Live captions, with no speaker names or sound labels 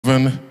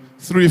given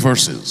 3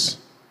 verses.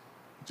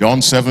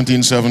 John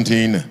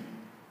 17:17,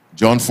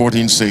 John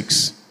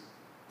 14:6,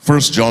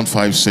 1 John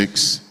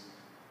 5:6.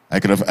 I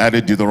could have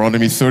added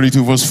Deuteronomy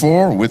 32 verse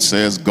 4, which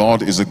says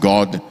God is a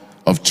God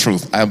of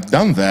truth. I have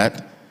done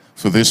that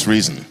for this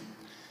reason.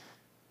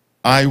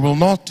 I will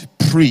not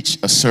preach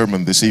a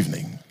sermon this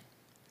evening.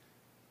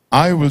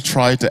 I will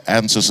try to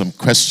answer some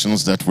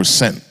questions that were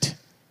sent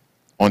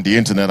on the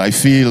internet. I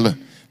feel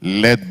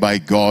led by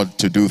God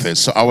to do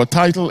this. So our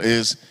title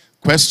is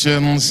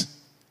Questions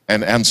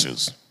and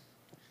Answers.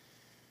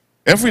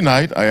 Every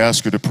night I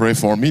ask you to pray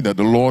for me that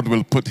the Lord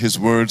will put his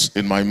words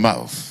in my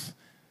mouth.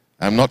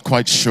 I'm not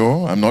quite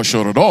sure, I'm not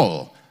sure at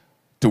all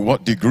to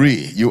what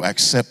degree you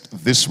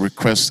accept this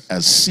request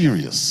as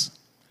serious.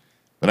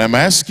 But I'm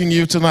asking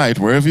you tonight,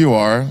 wherever you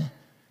are,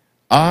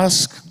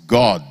 ask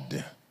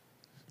God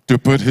to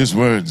put his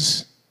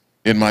words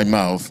in my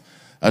mouth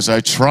as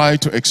I try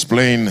to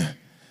explain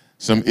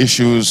some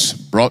issues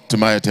brought to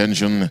my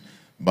attention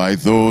by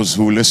those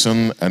who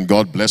listen, and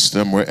God bless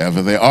them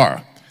wherever they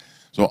are.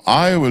 So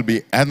I will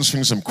be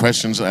answering some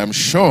questions. I'm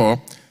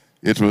sure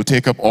it will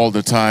take up all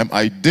the time.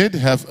 I did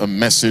have a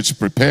message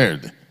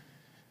prepared,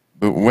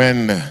 but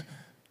when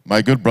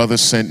my good brother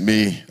sent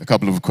me a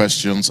couple of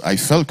questions, I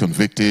felt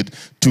convicted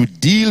to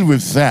deal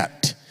with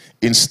that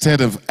instead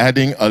of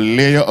adding a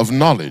layer of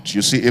knowledge.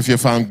 You see, if your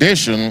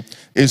foundation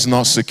is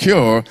not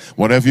secure,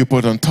 whatever you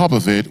put on top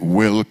of it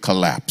will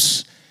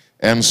collapse.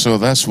 And so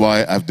that's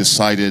why I've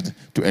decided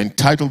to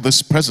entitle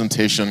this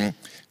presentation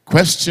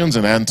Questions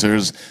and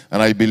Answers,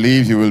 and I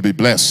believe you will be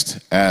blessed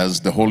as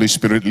the Holy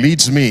Spirit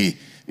leads me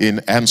in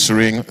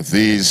answering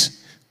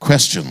these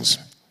questions.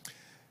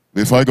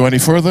 Before I go any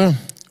further,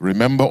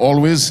 remember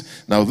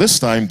always, now this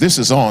time this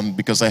is on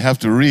because I have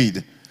to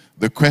read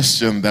the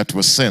question that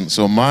was sent.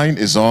 So mine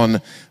is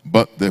on,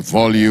 but the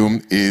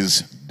volume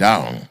is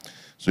down.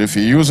 So if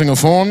you're using a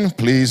phone,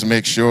 please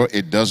make sure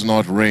it does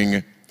not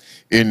ring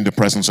in the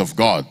presence of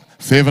God.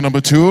 Favor number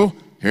 2,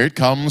 here it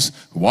comes.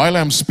 While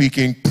I'm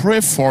speaking,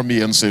 pray for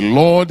me and say,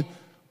 Lord,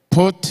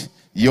 put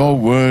your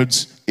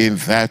words in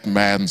that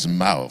man's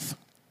mouth.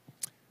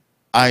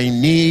 I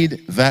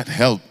need that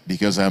help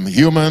because I'm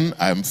human,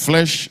 I am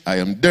flesh, I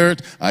am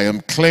dirt, I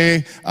am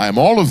clay, I am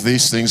all of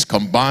these things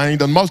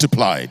combined and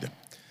multiplied.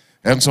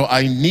 And so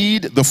I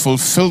need the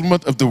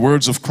fulfillment of the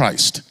words of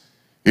Christ.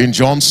 In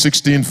John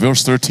 16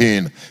 verse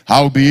 13,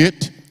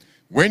 howbeit,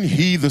 when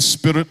he, the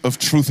Spirit of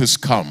truth, is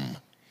come,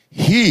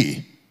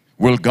 he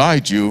will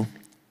guide you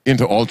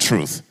into all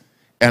truth.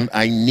 And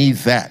I need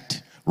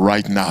that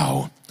right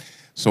now.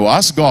 So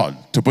ask God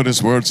to put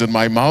his words in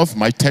my mouth.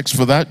 My text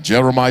for that,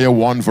 Jeremiah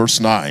 1 verse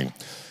 9.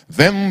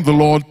 Then the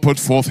Lord put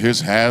forth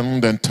his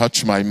hand and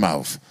touched my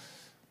mouth.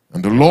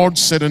 And the Lord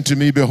said unto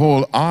me,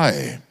 behold,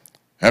 I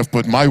have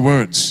put my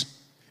words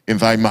in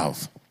thy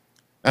mouth.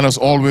 And as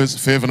always,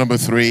 favor number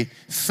 3,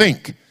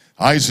 think.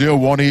 Isaiah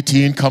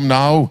 1:18, come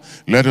now,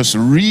 let us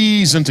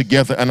reason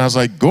together. And as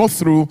I go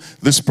through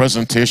this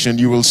presentation,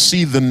 you will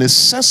see the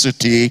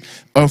necessity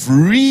of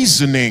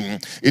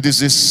reasoning. It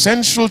is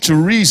essential to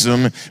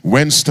reason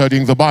when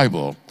studying the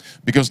Bible,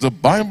 because the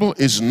Bible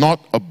is not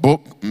a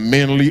book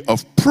mainly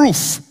of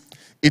proof.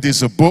 It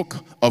is a book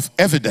of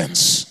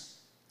evidence.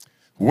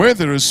 Where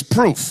there is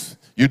proof,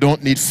 you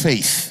don't need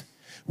faith.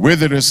 Where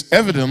there is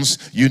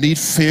evidence, you need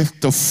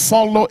faith to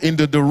follow in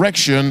the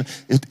direction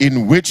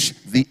in which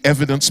the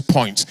evidence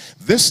points.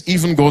 This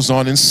even goes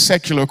on in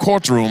secular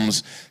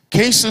courtrooms.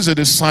 Cases are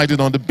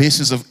decided on the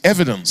basis of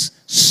evidence,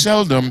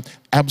 seldom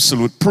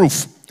absolute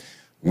proof.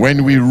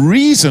 When we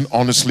reason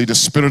honestly, the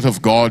Spirit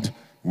of God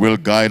will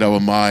guide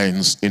our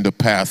minds in the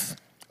path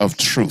of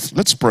truth.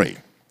 Let's pray.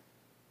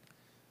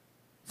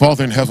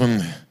 Father in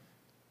heaven,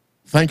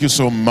 thank you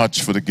so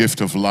much for the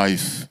gift of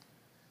life.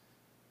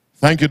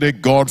 Thank you, dear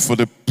God, for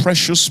the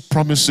precious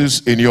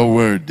promises in your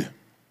word.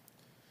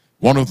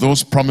 One of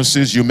those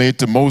promises you made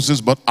to Moses,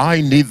 but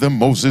I need them.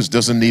 Moses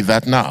doesn't need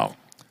that now.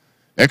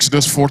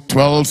 Exodus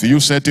 4:12, you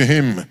said to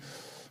him,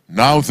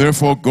 now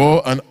therefore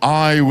go, and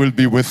I will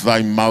be with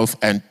thy mouth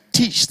and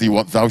teach thee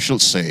what thou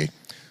shalt say.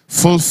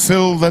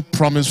 Fulfill that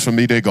promise for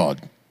me, dear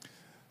God,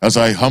 as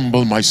I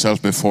humble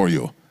myself before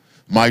you.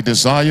 My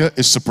desire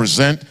is to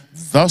present,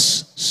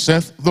 thus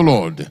saith the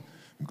Lord.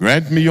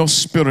 Grant me your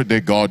Spirit, dear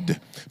God,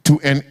 to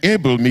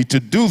enable me to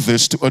do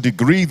this to a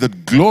degree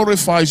that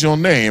glorifies your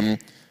name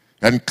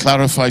and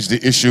clarifies the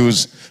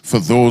issues for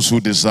those who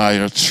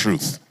desire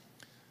truth.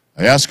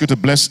 I ask you to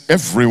bless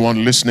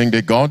everyone listening,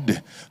 dear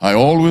God. I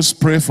always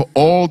pray for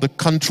all the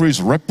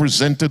countries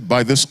represented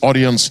by this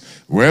audience,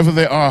 wherever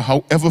they are,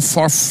 however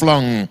far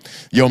flung,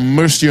 your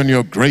mercy and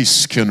your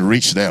grace can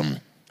reach them.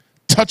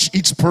 Touch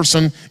each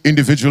person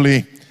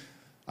individually.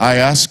 I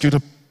ask you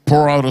to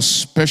pour out a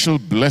special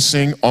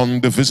blessing on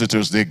the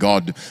visitors, dear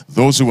God,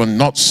 those who are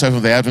not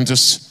Seventh-day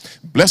Adventists.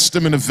 Bless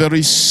them in a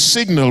very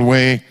signal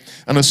way,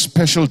 and a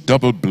special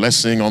double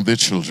blessing on their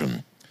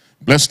children.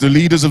 Bless the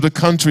leaders of the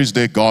countries,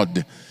 dear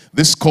God.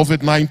 This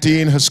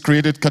COVID-19 has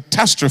created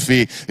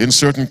catastrophe in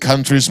certain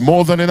countries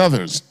more than in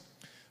others.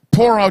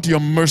 Pour out your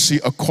mercy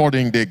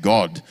according, dear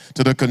God,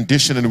 to the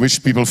condition in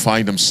which people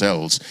find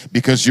themselves,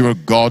 because you are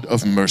God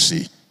of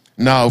mercy.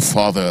 Now,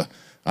 Father,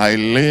 I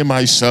lay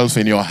myself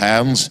in your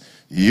hands.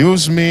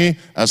 Use me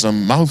as a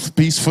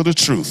mouthpiece for the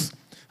truth.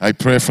 I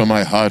pray from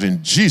my heart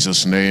in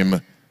Jesus'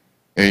 name,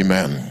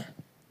 amen.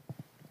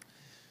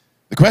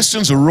 The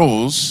questions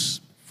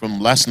arose from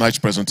last night's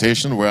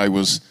presentation, where I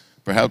was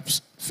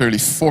perhaps fairly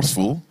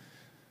forceful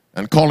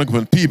and calling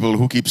upon people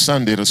who keep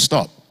Sunday to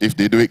stop, if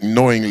they do it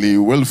knowingly,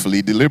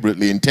 willfully,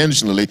 deliberately,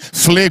 intentionally,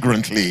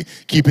 flagrantly,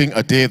 keeping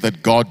a day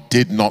that God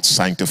did not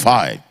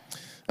sanctify.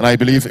 And I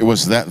believe it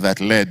was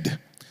that led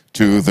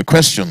to the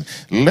question.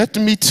 Let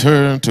me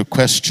turn to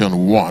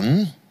question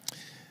 1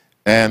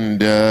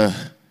 and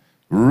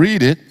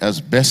read it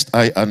as best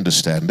I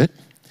understand it.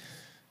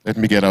 Let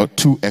me get out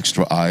 2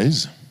 extra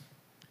eyes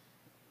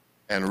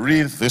and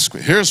read this.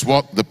 Here's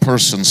what the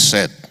person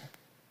said.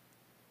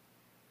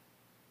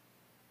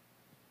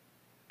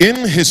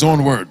 In his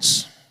own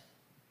words,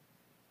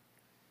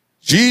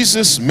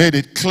 Jesus made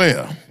it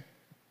clear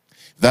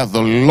that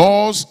the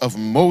laws of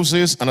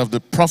Moses and of the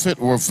prophet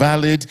were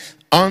valid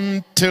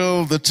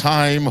until the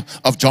time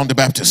of John the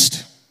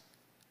Baptist.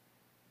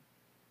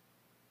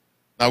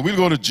 Now we'll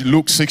go to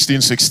Luke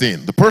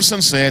 16:16. The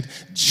person said,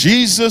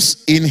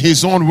 Jesus in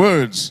his own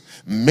words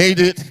made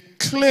it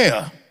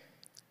clear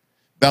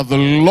that the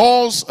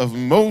laws of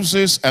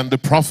Moses and the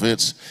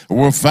prophets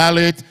were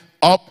valid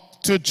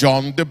up to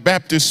John the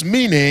Baptist,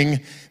 meaning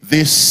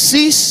they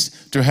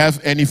ceased to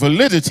have any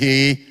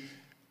validity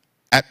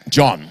at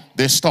John.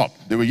 They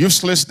stopped. They were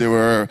useless. They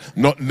were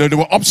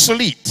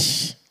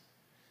obsolete.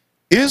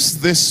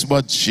 Is this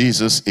what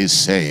Jesus is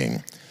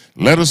saying?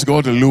 Let us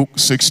go to Luke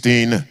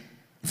 16,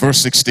 verse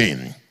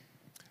 16.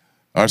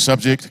 Our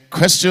subject,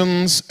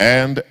 questions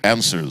and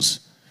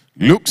answers.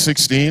 Luke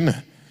 16,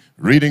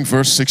 reading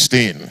verse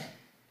 16.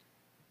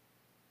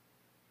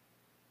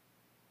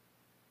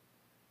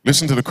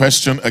 Listen to the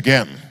question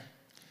again.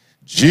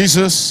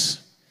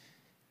 Jesus,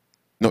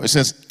 no, it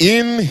says,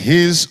 in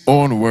his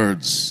own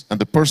words.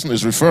 And the person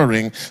is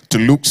referring to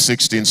Luke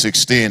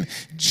 16:16.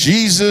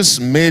 Jesus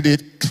made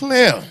it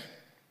clear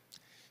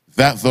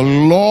that the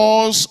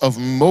laws of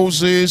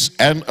Moses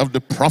and of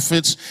the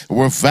prophets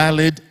were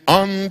valid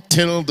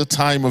until the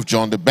time of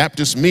John the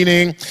Baptist,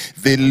 meaning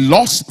they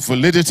lost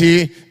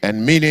validity,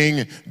 and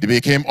meaning they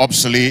became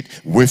obsolete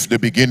with the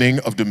beginning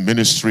of the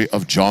ministry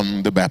of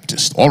John the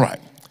Baptist. All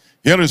right.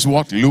 Here is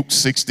what Luke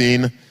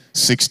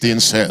 16:16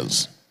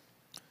 says.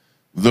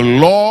 The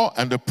law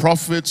and the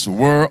prophets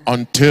were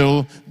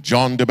until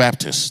John the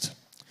Baptist.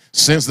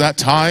 Since that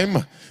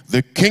time,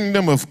 the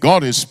kingdom of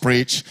God is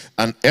preached,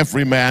 and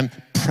every man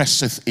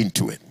presseth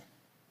into it.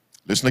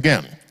 Listen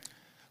again.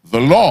 The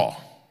law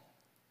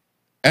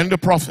and the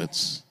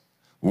prophets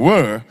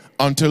were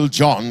until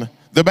John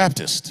the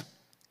Baptist.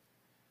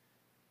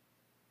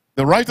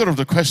 The writer of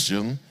the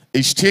question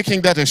is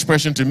taking that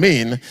expression to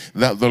mean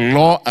that the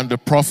law and the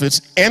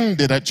prophets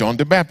ended at John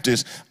the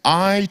Baptist.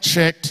 I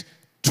checked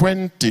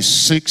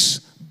 26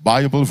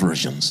 Bible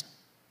versions.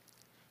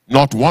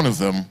 Not one of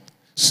them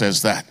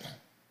says that,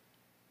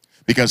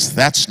 because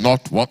that's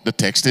not what the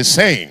text is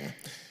saying.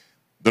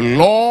 The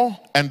law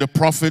and the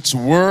prophets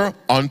were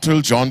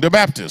until John the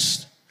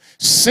Baptist.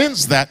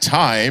 Since that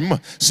time,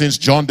 since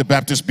John the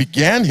Baptist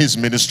began his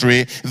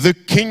ministry, the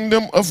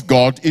kingdom of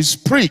God is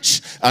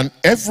preached, and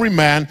every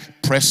man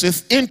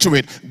presseth into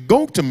it.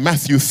 Go to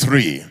Matthew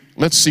 3.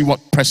 Let's see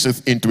what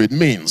presseth into it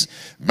means.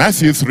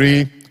 Matthew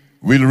 3,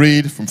 we'll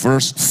read from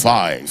verse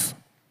 5.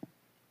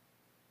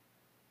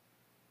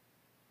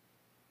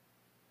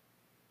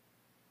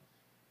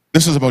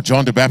 This is about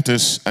John the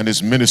Baptist and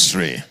his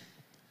ministry.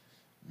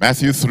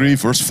 Matthew 3,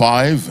 verse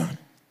 5.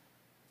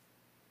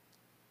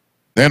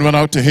 Then went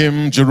out to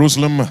him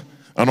Jerusalem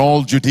and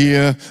all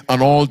Judea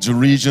and all the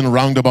region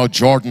round about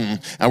Jordan,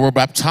 and were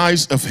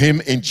baptized of him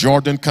in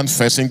Jordan,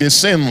 confessing their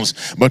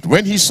sins. But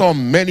when he saw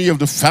many of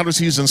the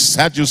Pharisees and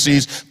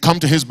Sadducees come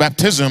to his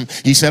baptism,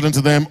 he said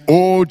unto them,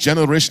 O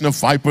generation of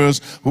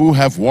vipers, who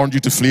have warned you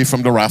to flee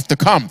from the wrath to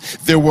come?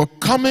 They were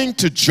coming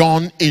to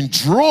John in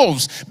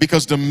droves,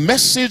 because the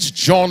message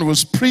John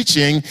was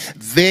preaching,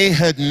 they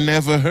had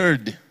never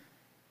heard.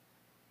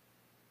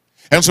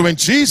 And so when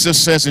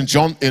Jesus says in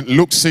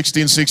Luke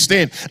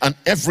 16:16, and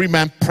every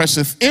man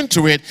presseth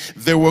into it,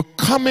 they were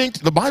coming,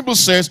 the Bible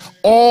says,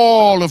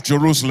 all of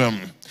Jerusalem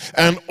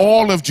and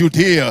all of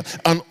Judea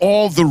and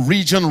all the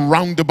region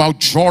round about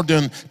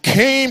Jordan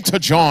came to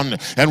John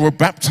and were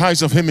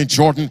baptized of him in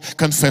Jordan,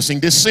 confessing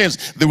their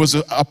sins. There was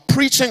a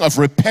preaching of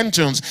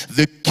repentance.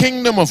 The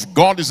kingdom of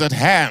God is at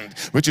hand,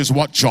 which is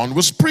what John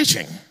was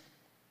preaching,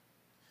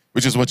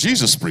 which is what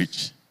Jesus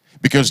preached,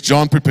 because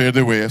John prepared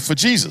the way for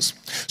Jesus.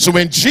 So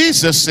when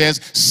Jesus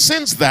says,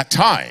 since that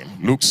time,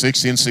 Luke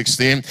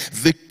 16:16,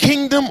 the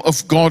kingdom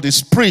of God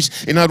is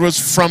preached. In other words,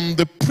 from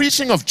the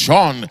preaching of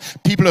John,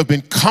 people have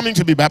been coming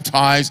to be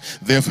baptized.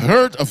 They've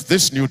heard of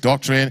this new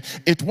doctrine.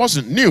 It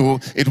wasn't new.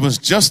 It was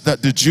just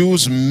that the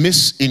Jews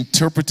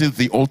misinterpreted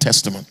the Old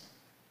Testament.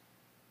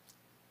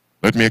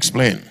 Let me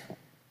explain.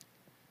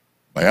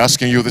 by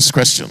asking you this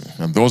question,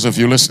 and those of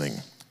you listening.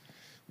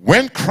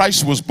 When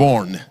Christ was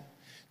born,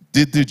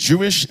 did the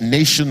Jewish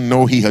nation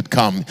know he had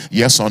come?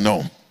 Yes or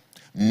no?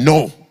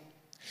 No.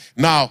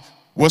 Now,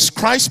 was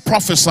Christ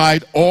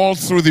prophesied all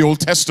through the Old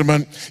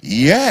Testament?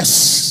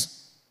 Yes.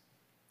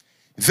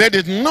 They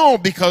didn't know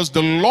because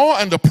the law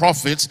and the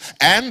prophets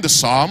and the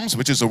Psalms,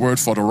 which is a word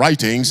for the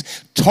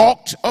writings,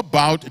 talked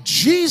about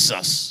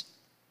Jesus.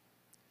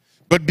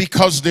 But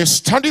because they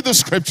study the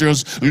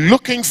scriptures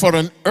looking for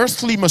an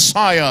earthly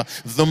Messiah,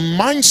 the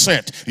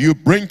mindset you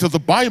bring to the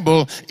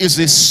Bible is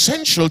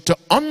essential to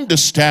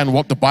understand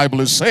what the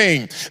Bible is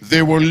saying.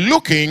 They were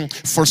looking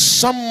for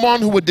someone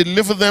who would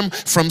deliver them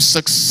from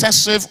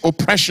successive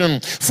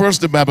oppression.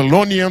 First the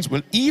Babylonians,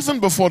 well,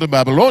 even before the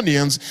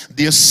Babylonians,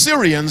 the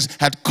Assyrians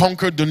had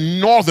conquered the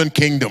northern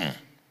kingdom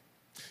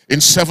in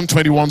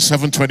 721,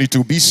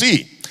 722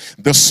 BC.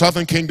 The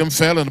southern kingdom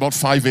fell in about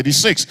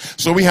 586.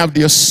 So we have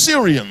the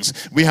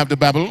Assyrians, we have the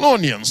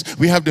Babylonians,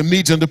 we have the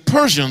Medes and the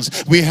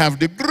Persians, we have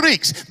the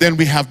Greeks, then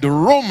we have the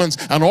Romans,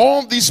 and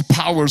all these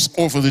powers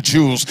over the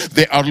Jews.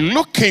 They are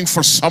looking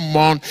for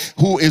someone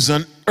who is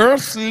an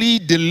earthly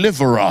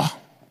deliverer.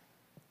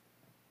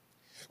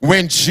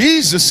 When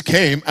Jesus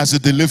came as a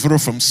deliverer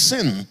from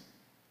sin,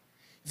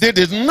 they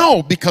didn't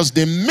know because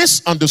they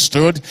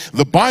misunderstood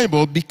the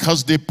Bible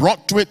because they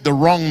brought to it the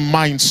wrong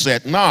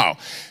mindset. Now,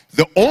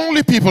 the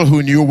only people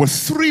who knew were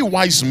 3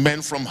 wise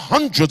men from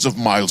hundreds of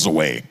miles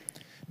away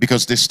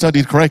because they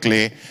studied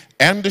correctly,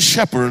 and the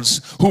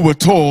shepherds who were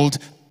told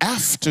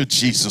after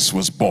Jesus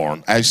was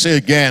born. I say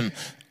again,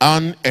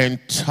 an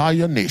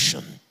entire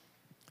nation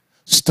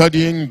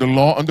studying the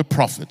law and the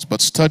prophets,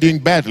 but studying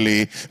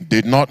badly,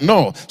 did not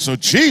know. So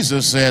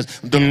Jesus says,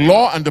 the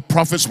law and the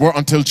prophets were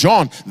until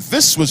John.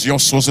 This was your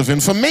source of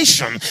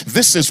information.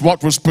 This is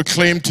what was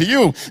proclaimed to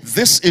you.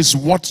 This is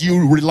what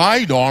you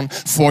relied on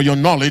for your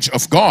knowledge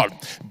of God.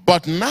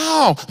 But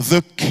now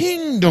the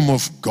kingdom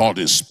of God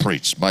is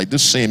preached by the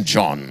same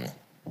John.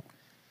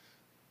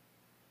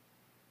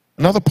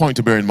 Another point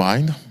to bear in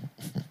mind.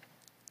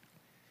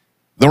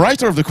 The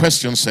writer of the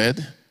question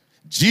said,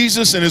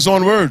 Jesus in his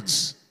own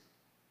words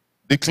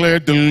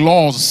declared the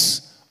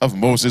laws of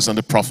Moses and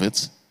the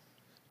prophets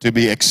to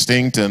be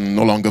extinct and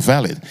no longer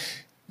valid.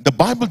 The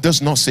Bible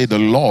does not say the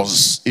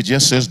laws, it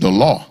just says the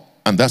law,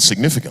 and that's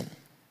significant.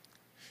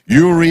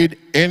 You read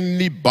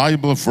any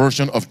Bible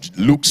version of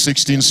Luke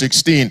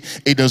 16:16,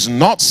 it does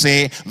not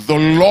say the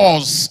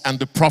laws and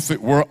the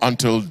prophet were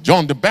until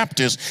John the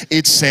Baptist.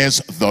 It says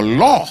the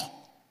law.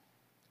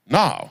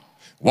 Now,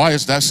 why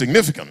is that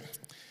significant?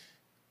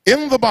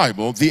 In the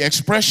Bible, the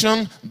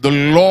expression the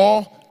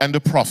law and the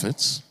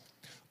prophets,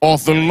 or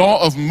the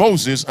law of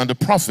Moses and the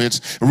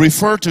prophets,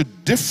 refer to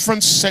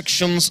different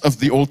sections of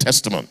the Old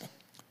Testament.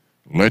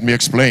 Let me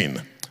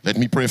explain. Let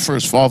me pray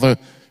first. Father,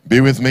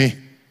 be with me.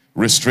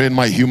 Restrain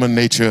my human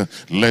nature.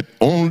 Let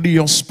only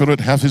your Spirit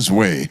have his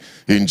way.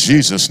 In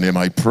Jesus' name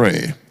I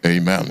pray.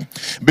 Amen.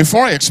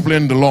 Before I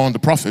explain the law and the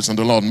prophets and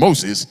the law of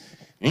Moses,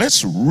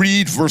 let's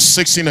read verse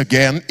 16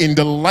 again in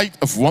the light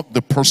of what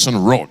the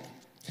person wrote.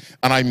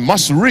 And I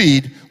must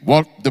read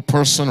what the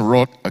person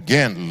wrote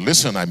again.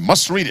 Listen, I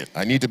must read it.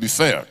 I need to be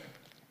fair.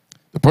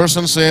 The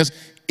person says,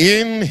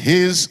 in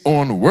his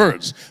own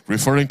words,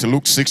 referring to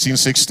Luke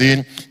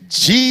 16:16,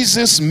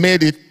 Jesus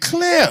made it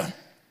clear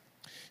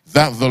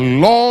that the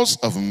laws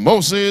of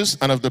Moses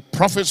and of the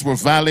prophets were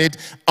valid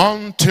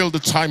until the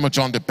time of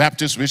John the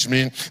Baptist, which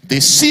means they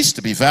ceased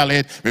to be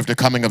valid with the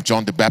coming of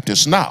John the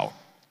Baptist. Now,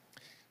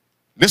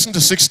 listen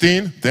to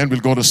 16, then we'll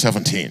go to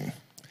 17.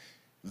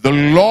 The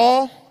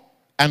law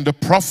and the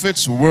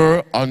prophets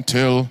were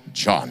until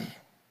John.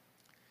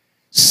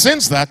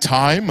 Since that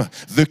time,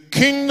 the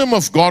kingdom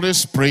of God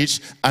is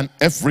preached, and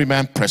every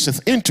man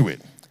presseth into it.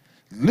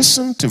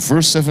 Listen to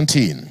verse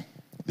 17.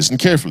 Listen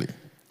carefully.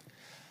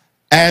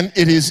 And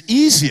it is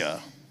easier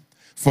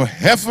for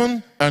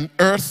heaven and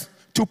earth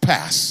to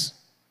pass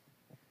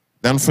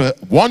than for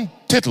one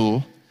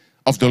tittle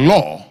of the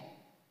law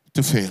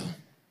to fail.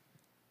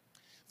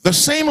 The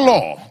same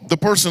law, the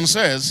person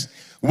says,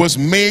 was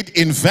made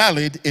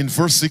invalid in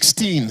verse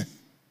 16.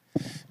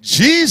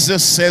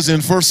 Jesus says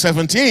in verse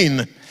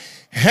 17,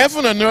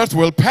 heaven and earth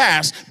will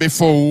pass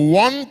before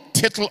one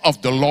tittle of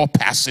the law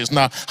passes.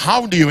 Now,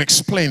 how do you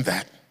explain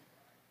that?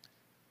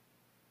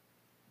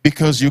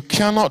 Because you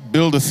cannot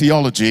build a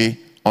theology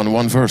on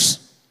one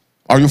verse.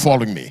 Are you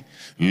following me?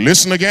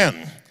 Listen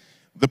again.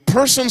 The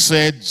person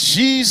said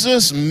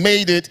Jesus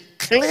made it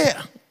clear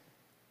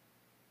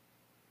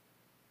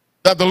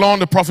that the law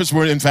and the prophets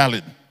were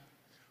invalid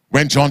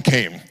when John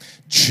came.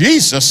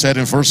 Jesus said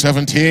in verse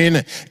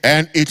 17,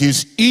 and it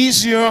is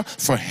easier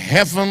for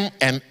heaven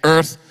and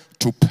earth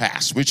to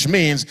pass, which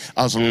means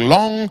as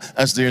long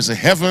as there's a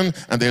heaven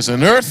and there's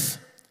an earth,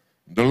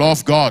 the law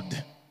of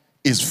God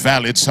is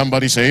valid.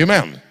 Somebody say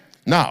amen.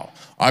 Now,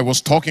 I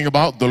was talking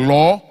about the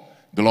law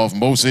of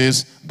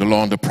Moses, the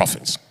law and the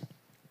prophets.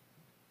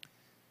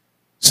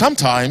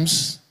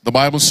 Sometimes the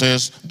Bible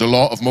says the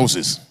law of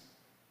Moses.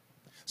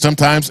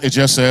 Sometimes it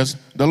just says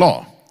the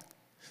law.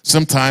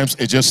 Sometimes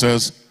it just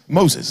says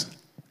Moses.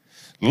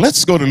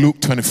 Let's go to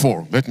Luke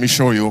 24. Let me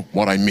show you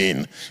what I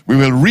mean. We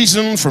will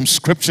reason from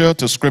scripture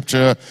to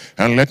scripture,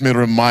 and let me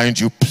remind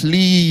you,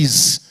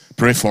 please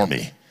pray for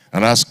me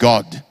and ask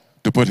God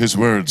to put his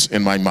words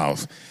in my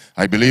mouth.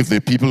 I believe there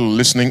are people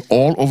listening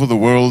all over the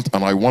world,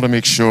 and I want to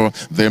make sure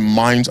their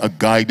minds are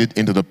guided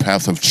into the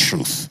path of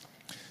truth.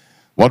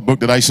 What book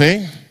did I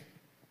say?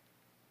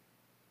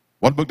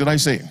 What book did I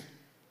say?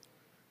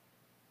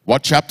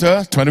 What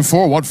chapter?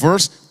 24. What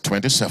verse?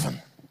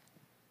 27.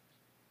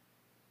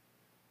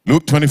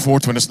 Luke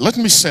 24:20. Let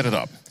me set it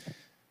up.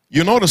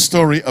 You know the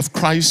story of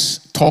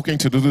Christ talking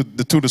to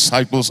the two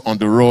disciples on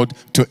the road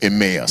to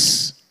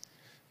Emmaus.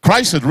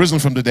 Christ had risen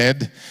from the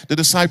dead. The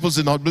disciples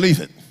did not believe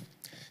it.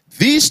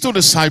 These two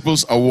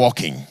disciples are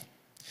walking,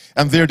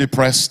 and they're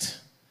depressed.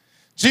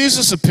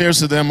 Jesus appears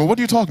to them, and what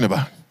are you talking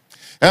about?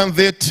 And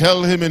they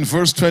tell him in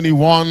verse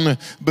 21,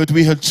 but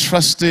we had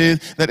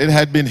trusted that it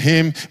had been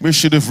him. We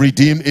should have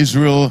redeemed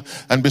Israel.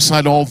 And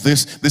beside all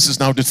this, this is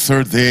now the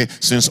third day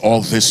since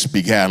all this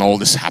began, all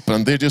this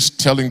happened. They're just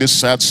telling this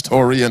sad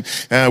story,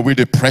 and we're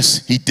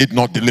depressed. He did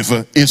not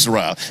deliver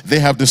Israel. They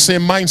have the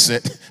same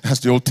mindset as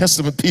the Old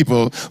Testament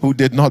people who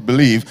did not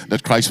believe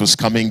that Christ was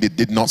coming. They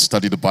did not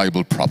study the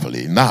Bible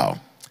properly. Now,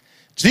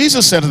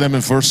 Jesus said to them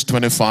in verse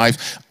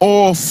 25,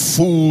 "O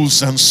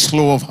fools and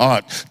slow of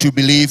heart to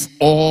believe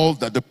all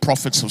that the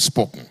prophets have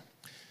spoken.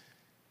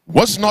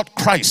 Was not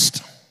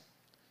Christ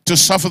to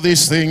suffer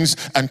these things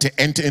and to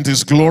enter into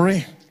his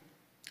glory?"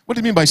 What do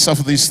you mean by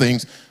suffer these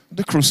things?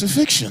 The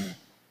crucifixion.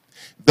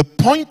 The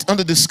point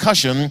under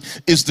discussion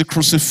is the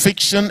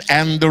crucifixion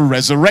and the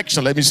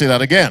resurrection. Let me say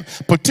that again.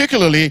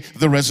 Particularly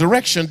the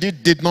resurrection. They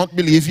did not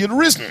believe he had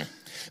risen.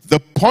 The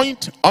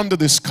point under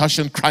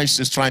discussion Christ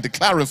is trying to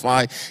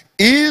clarify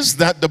is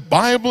that the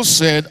Bible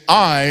said,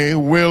 "I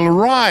will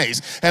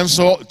rise." And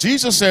so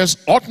Jesus says,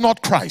 ought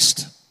not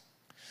Christ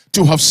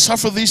to have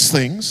suffered these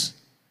things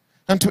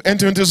and to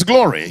enter into his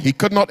glory? He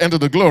could not enter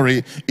the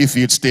glory if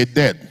he had stayed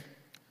dead.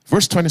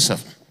 Verse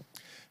 27,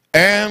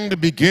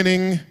 "And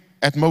beginning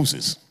at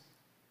Moses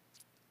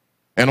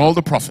and all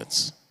the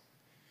prophets,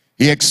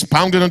 he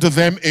expounded unto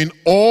them in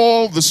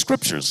all the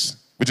scriptures,"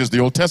 which is the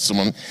Old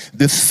Testament,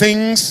 "the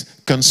things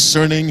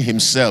concerning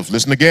himself."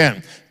 Listen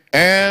again.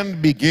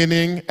 "And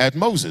beginning at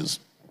Moses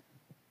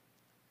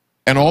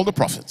and all the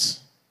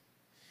prophets,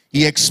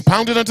 he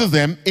expounded unto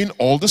them in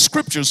all the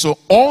scriptures." So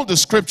all the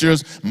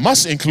scriptures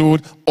must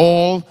include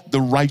all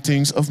the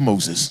writings of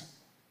Moses,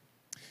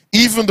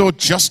 even though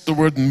just the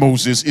word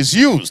Moses is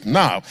used.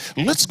 Now,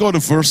 let's go to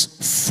verse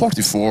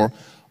 44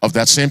 of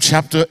that same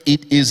chapter.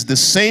 It is the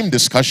same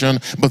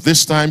discussion, but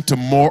this time to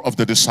more of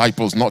the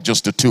disciples, not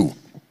just the two.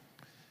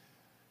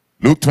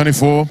 Luke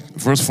 24,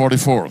 verse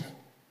 44.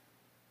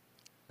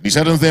 He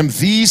said unto them,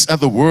 "These are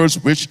the words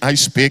which I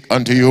spake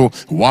unto you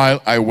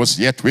while I was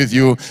yet with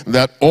you,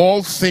 that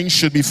all things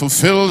should be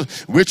fulfilled,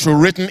 which were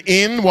written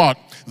in" what?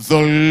 "The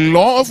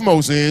law of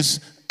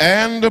Moses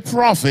and the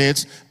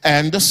prophets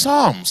and the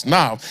Psalms."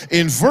 Now,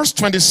 in verse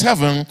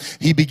 27,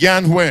 he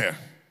began where?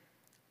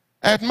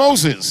 At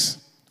Moses.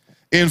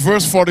 In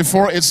verse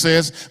 44, it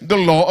says, "the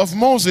law of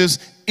Moses."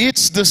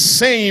 It's the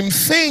same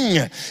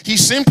thing. He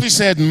simply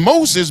said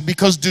Moses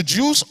because the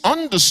Jews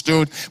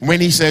understood when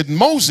he said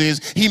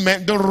Moses, he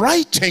meant the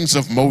writings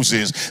of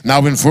Moses.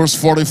 Now in verse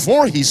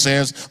 44, he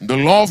says, "the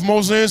law of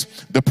Moses,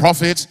 the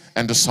prophets,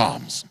 and the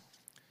Psalms."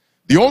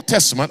 The Old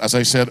Testament, as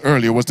I said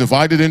earlier, was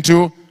divided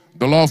into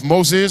the law of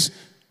Moses,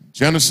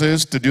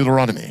 Genesis to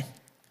Deuteronomy.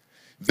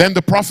 Then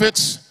the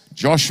prophets,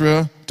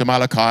 Joshua to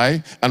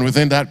Malachi, and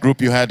within that group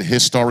you had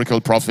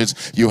historical prophets,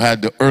 you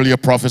had the earlier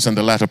prophets and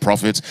the latter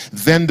prophets.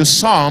 Then the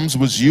Psalms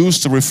was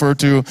used to refer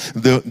to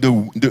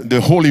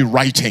the holy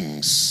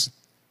writings.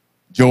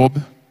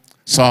 Job,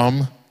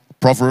 Psalm,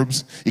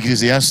 Proverbs,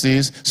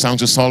 Ecclesiastes,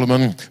 Songs of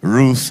Solomon,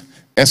 Ruth,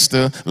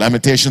 Esther,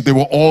 Lamentations. They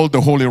were all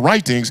the holy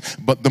writings,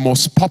 but the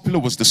most popular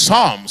was the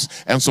Psalms.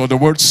 And so the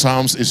word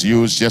Psalms is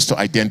used just to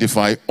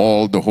identify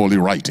all the holy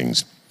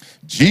writings.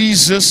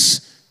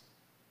 Jesus,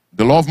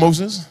 the law of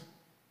Moses,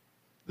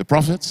 the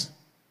prophets,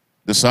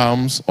 the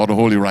Psalms, or the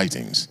holy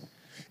writings.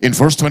 In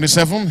verse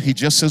 27, he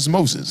just says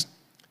Moses.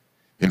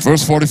 In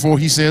verse 44,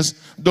 he says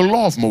the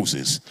law of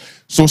Moses.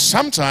 So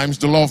sometimes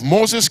the law of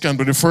Moses can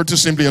be referred to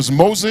simply as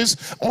Moses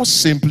or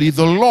simply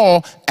the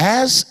law,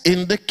 as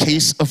in the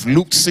case of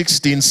Luke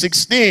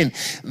 16:16.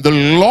 The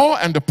law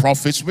and the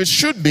prophets, which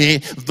should be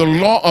the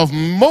law of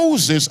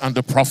Moses and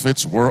the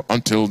prophets, were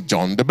until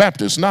John the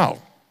Baptist. Now,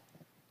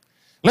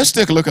 let's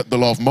take a look at the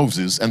law of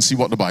Moses and see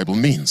what the Bible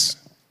means.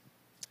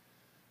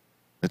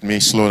 Let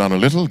me slow down a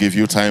little, give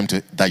you time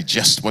to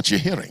digest what you're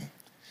hearing.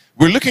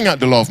 We're looking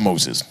at the law of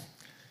Moses.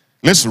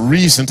 Let's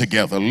reason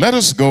together. Let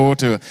us go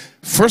to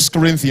 1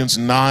 Corinthians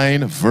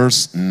 9,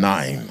 verse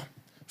 9.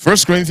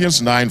 1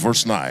 Corinthians 9,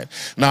 verse 9.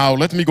 Now,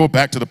 let me go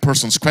back to the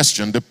person's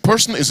question. The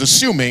person is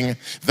assuming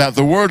that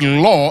the word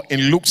law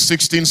in Luke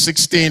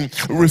 16:16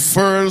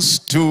 refers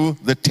to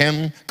the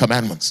 10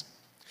 Commandments.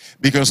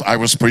 Because I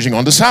was preaching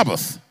on the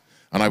Sabbath.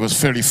 And I was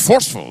fairly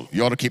forceful.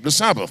 You ought to keep the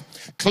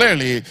Sabbath.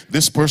 Clearly,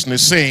 this person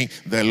is saying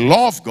the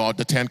law of God,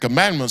 the Ten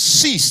Commandments,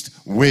 ceased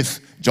with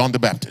John the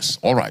Baptist.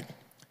 All right.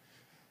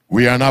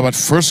 We are now at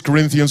 1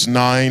 Corinthians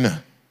 9,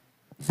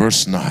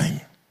 verse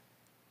 9.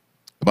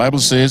 The Bible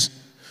says,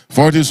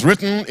 for it is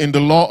written in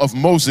the law of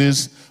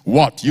Moses,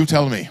 what? You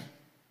tell me.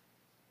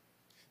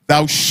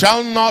 Thou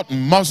shalt not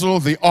muzzle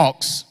the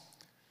ox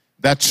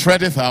that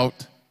treadeth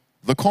out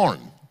the corn.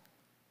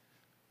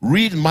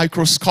 Read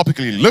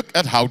microscopically. Look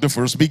at how the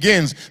verse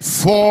begins.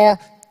 For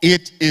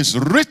it is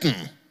written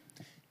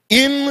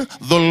in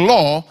the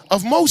law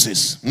of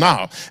Moses.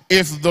 Now,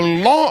 if the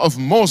law of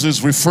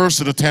Moses refers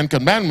to the Ten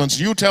Commandments,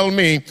 you tell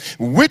me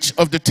which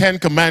of the Ten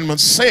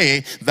Commandments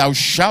say, thou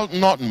shalt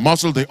not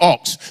muzzle the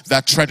ox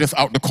that treadeth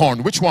out the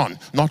corn. Which one?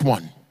 Not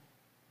one.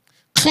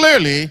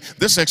 Clearly,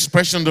 this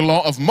expression, the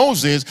law of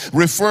Moses,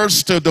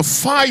 refers to the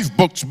 5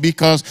 books,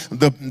 because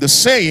the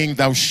saying,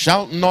 thou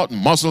shalt not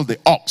muzzle the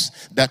ox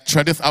that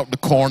treadeth out the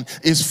corn,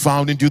 is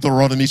found in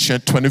Deuteronomy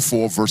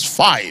 24, verse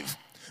 5.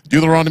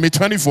 Deuteronomy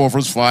 24,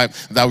 verse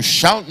 5, thou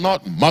shalt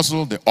not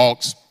muzzle the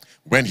ox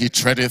when he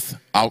treadeth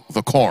out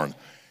the corn.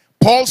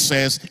 Paul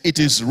says it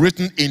is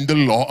written in the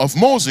law of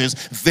Moses.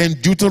 Then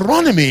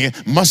Deuteronomy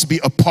must be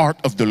a part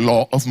of the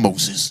law of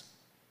Moses.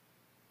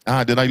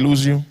 Did I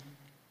lose you?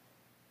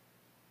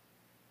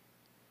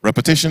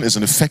 Repetition is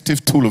an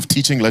effective tool of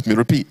teaching. Let me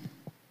repeat.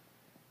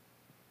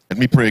 Let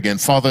me pray again.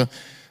 Father,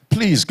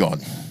 please, God,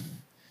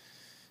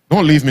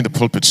 don't leave me in the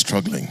pulpit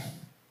struggling.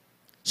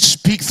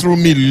 Speak through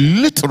me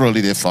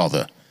literally, dear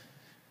Father.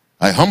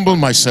 I humble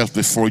myself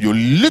before you.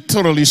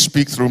 Literally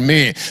speak through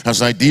me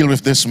as I deal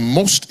with this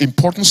most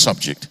important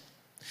subject,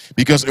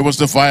 because it was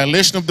the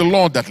violation of the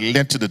law that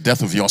led to the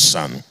death of your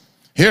Son.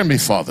 Hear me,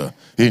 Father.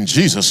 In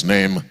Jesus'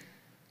 name,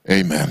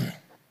 amen.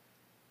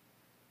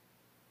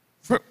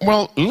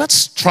 Well,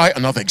 let's try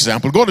another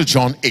example. Go to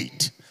John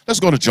 8. Let's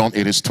go to John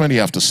 8. It's 20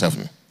 after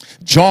 7.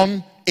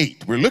 John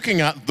 8. We're looking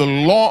at the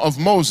law of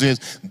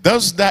Moses.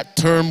 Does that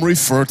term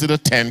refer to the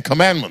 10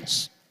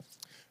 Commandments?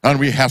 And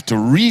we have to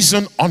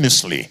reason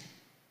honestly.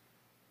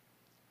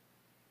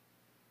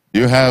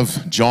 You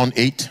have John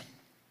 8.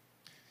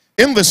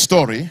 In this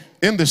story,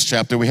 in this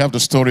chapter, we have the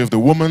story of the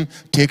woman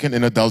taken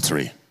in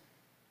adultery.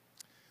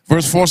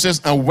 Verse 4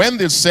 says, and when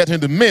they sat in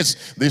the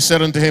midst, they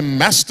said unto him,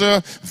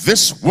 Master,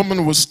 this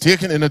woman was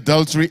taken in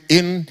adultery,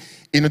 in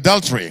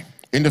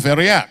the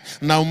very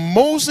act. Now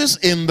Moses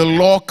in the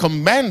law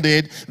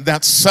commanded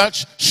that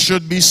such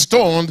should be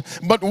stoned,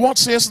 but what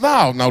sayest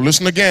thou? Now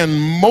listen again.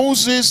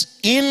 Moses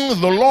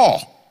in the law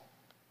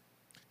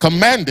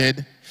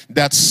commanded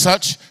that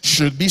such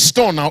should be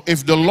stoned. Now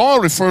if the law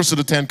refers to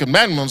the 10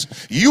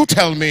 Commandments, you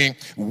tell me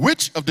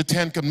which of the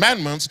 10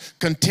 Commandments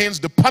contains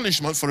the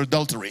punishment for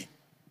adultery?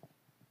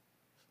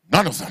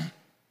 None of them.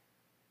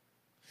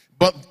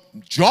 But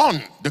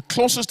John, the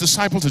closest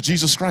disciple to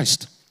Jesus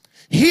Christ,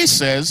 he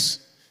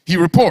says, he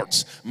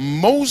reports,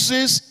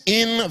 Moses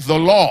in the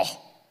law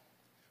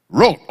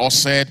wrote or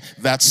said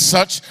that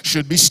such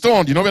should be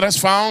stoned. You know where that's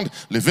found?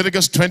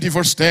 Leviticus 20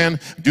 verse 10,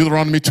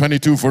 Deuteronomy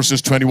 22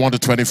 verses 21 to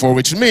 24,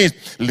 which means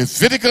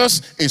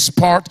Leviticus is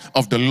part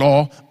of the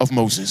law of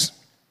Moses.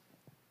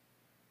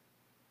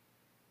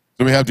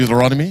 So we have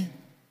Deuteronomy,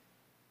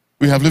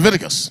 we have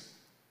Leviticus.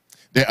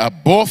 They are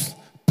both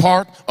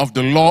part of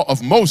the law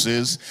of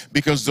Moses,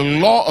 because the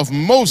law of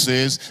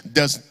Moses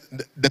does,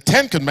 the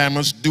 10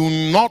 Commandments do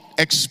not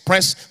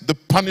express the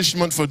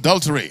punishment for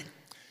adultery.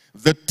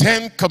 The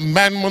 10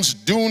 Commandments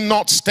do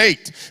not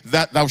state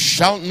that thou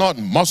shalt not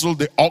muzzle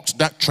the ox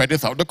that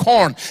treadeth out the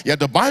corn. Yet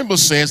the Bible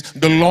says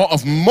the law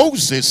of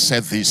Moses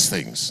said these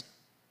things.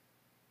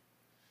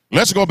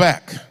 Let's go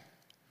back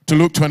to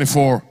Luke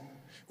 24,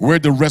 where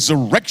the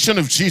resurrection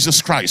of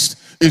Jesus Christ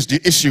is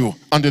the issue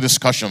under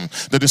discussion.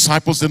 The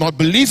disciples did not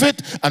believe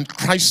it, and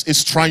Christ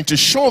is trying to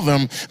show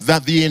them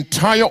that the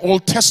entire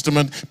Old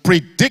Testament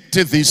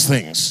predicted these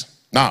things.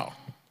 Now,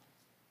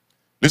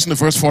 listen to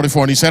verse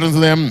 44. And he said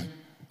unto them,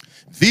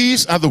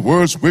 these are the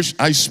words which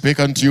I spake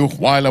unto you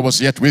while I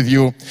was yet with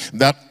you,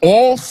 that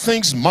all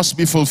things must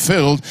be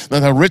fulfilled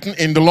that are written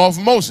in the law of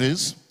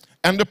Moses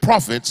and the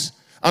prophets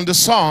and the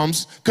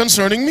Psalms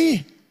concerning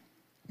me.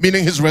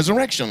 Meaning his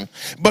resurrection.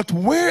 But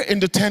where in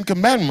the 10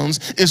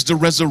 Commandments is the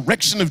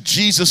resurrection of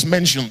Jesus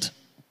mentioned?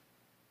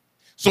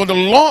 So the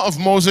law of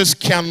Moses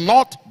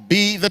cannot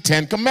be the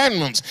 10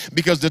 Commandments,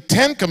 because the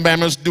 10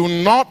 Commandments do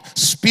not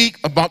speak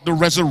about the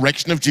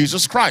resurrection of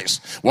Jesus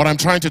Christ. What I'm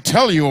trying to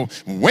tell you,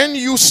 when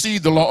you see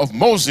the law of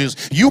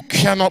Moses, you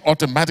cannot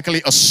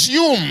automatically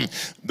assume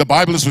the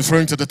Bible is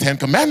referring to the 10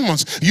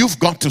 Commandments. You've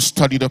got to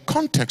study the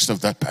context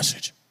of that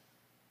passage.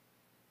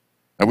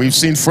 And we've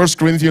seen 1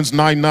 Corinthians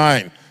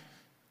 9:9.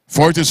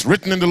 For it is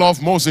written in the law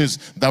of Moses,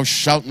 thou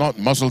shalt not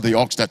muzzle the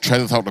ox that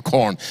treadeth out the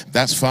corn.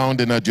 That's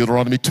found in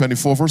Deuteronomy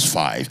 24 verse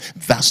 5.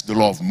 That's the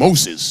law of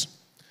Moses.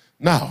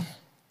 Now,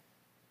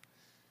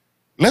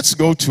 let's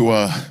go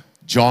to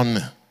John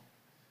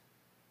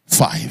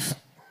 5.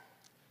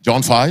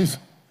 John 5.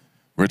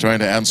 We're trying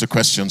to answer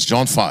questions.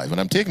 John 5.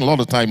 And I'm taking a lot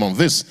of time on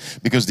this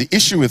because the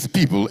issue with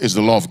people is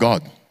the law of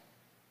God.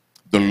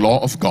 the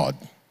law of God.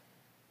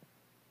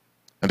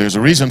 And there's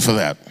a reason for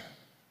that,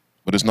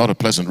 but it's not a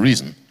pleasant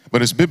reason,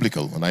 but it's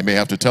biblical, and I may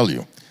have to tell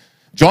you.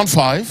 John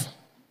 5,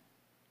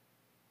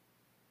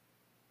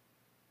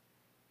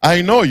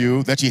 I know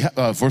you that ye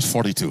verse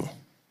 42.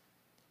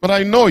 But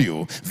I know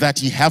you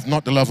that ye have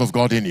not the love of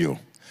God in you.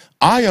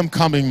 I am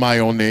come in my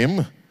own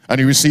name, and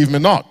ye receive me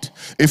not.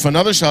 If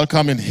another shall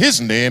come in his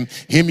name,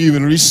 him ye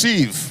will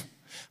receive.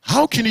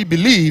 How can ye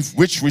believe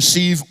which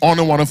receive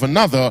honor one of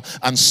another,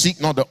 and seek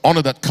not the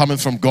honor that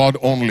cometh from God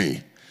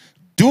only?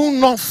 Do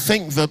not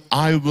think that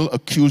I will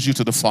accuse you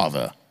to the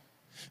Father.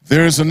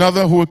 There is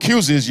another who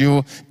accuses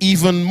you,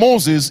 even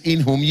Moses, in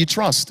whom ye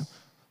trust.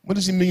 What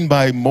does he mean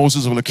by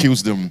Moses will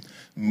accuse them?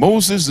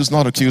 Moses does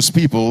not accuse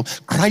people.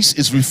 Christ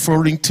is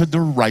referring to the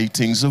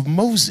writings of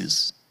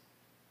Moses.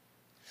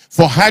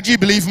 For had ye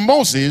believed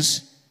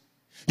Moses,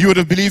 you would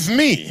have believed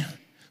me,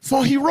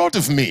 for he wrote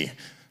of me.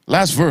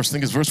 Last verse, I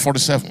think it's verse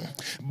 47.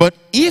 But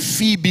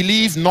if ye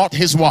believe not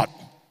his what?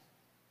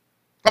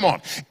 Come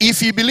on.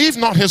 If ye believe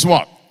not his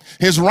what?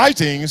 His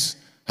writings,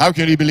 how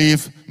can ye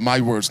believe my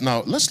words?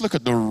 Now, let's look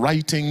at the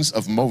writings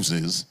of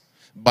Moses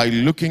by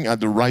looking at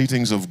the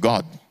writings of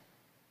God.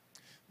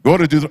 Go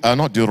to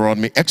not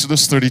Deuteronomy,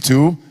 Exodus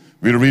 32.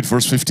 We'll read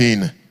verse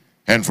 15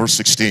 and verse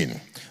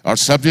 16. Our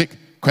subject,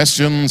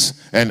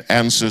 questions and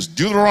answers.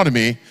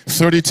 Deuteronomy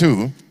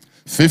 32,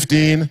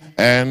 15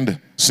 and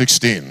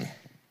 16.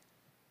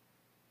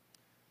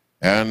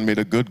 And may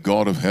the good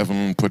God of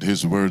heaven put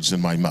his words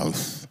in my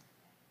mouth.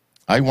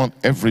 I want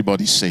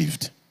everybody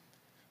saved.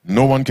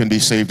 No one can be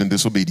saved in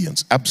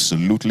disobedience.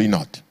 Absolutely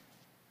not.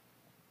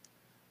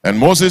 And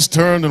Moses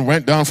turned and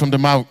went down from the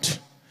mount,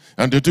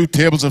 and the 2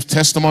 tables of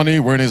testimony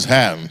were in his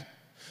hand.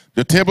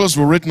 The tables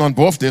were written on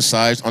both their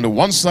sides. On the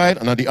one side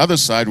and on the other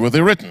side were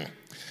they written.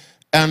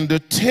 And the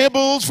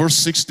tables, verse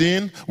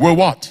 16, were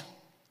what?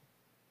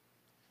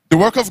 The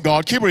work of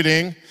God. Keep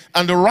reading.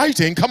 And the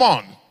writing, come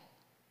on,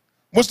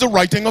 was the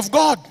writing of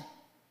God.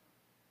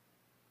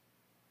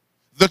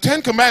 The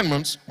 10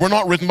 Commandments were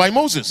not written by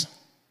Moses.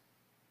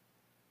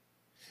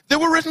 They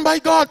were written by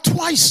God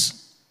twice.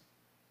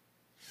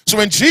 So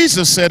when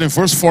Jesus said in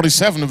verse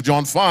 47 of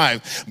John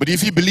 5, but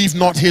if you believe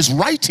not his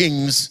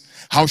writings,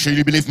 how shall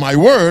you believe my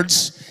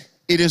words?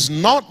 It is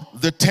not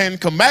the 10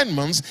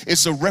 Commandments.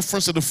 It's a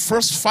reference to the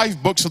first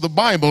 5 books of the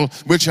Bible,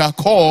 which are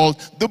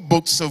called the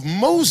books of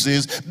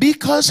Moses,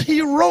 because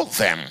he wrote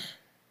them.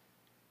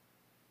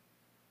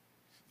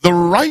 The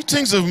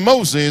writings of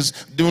Moses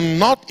do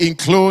not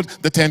include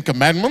the 10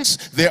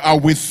 Commandments. They are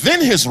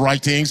within his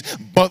writings,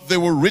 but they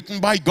were written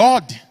by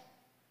God.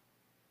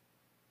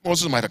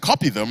 Moses might have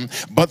copied them,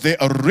 but they're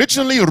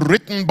originally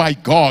written by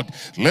God.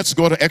 Let's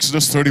go to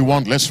Exodus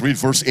 31. Let's read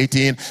verse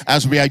 18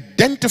 as we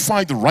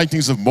identify the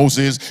writings of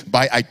Moses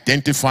by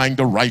identifying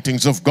the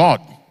writings of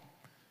God.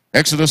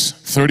 Exodus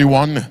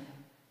 31,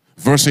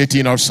 verse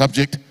 18, our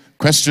subject,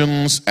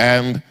 questions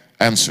and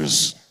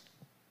answers.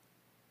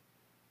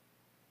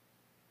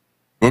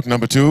 Book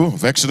number 2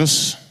 of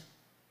Exodus,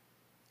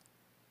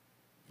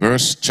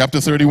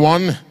 chapter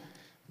 31,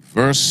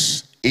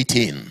 verse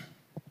 18.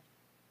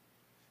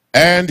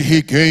 And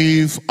he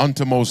gave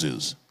unto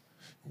Moses,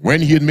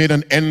 when he had made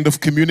an end of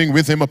communing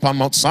with him upon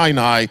Mount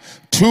Sinai,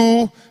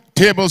 2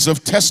 tables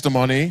of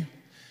testimony,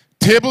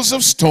 tables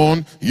of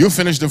stone, you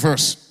finish the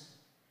verse,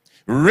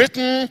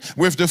 written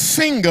with the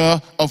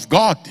finger of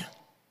God.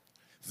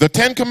 The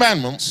 10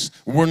 Commandments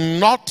were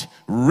not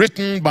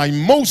written by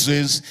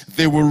Moses,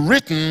 they were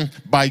written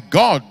by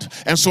God.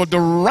 And so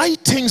the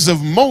writings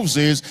of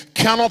Moses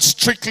cannot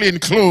strictly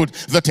include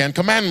the 10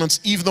 Commandments,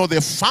 even though they're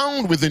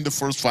found within the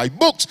first 5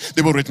 books.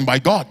 They were written by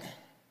God.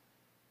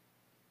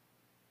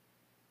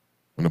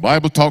 When the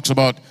Bible talks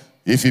about,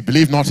 if he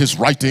believe not his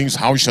writings,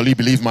 how shall he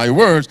believe my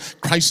words?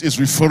 Christ is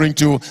referring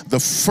to the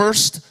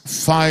first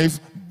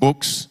 5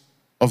 books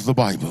of the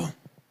Bible.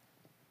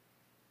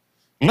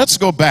 Let's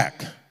go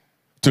back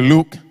to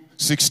Luke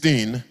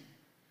 16,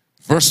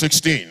 verse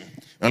 16,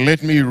 and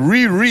let me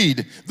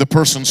reread the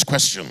person's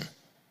question.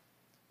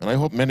 And I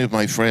hope many of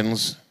my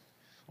friends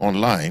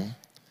online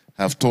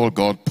have told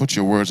God, put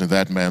your words in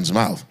that man's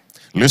mouth.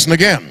 Listen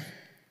again.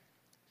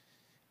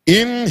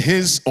 In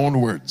his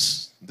own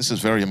words, this is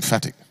very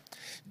emphatic,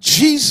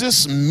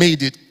 Jesus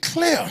made it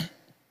clear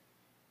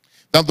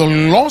that the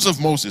laws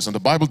of Moses, and the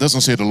Bible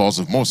doesn't say the laws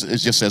of Moses,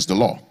 it just says the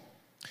law,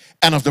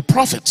 and of the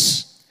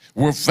prophets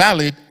were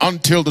valid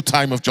until the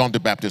time of John the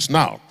Baptist.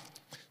 Now,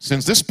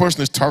 since this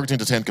person is targeting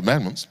the 10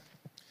 Commandments,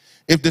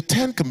 if the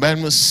 10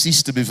 Commandments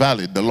cease to be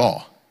valid, the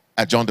law,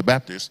 at John the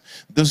Baptist,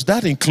 does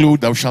that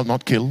include thou shalt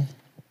not kill?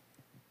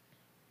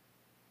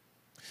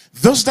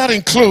 Does that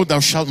include thou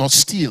shalt not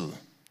steal?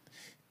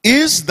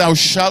 Is thou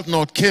shalt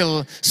not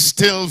kill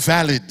still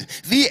valid?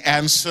 The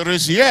answer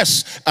is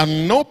yes,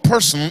 and no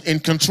person in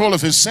control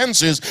of his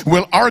senses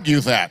will argue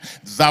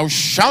that. Thou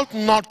shalt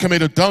not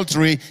commit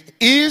adultery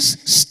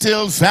is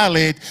still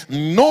valid.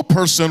 No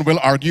person will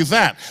argue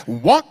that.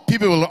 What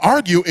people will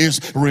argue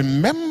is,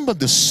 remember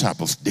the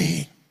Sabbath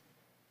day.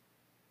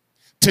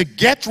 To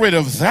get rid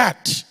of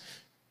that,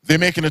 they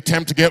make an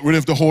attempt to get rid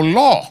of the whole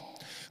law.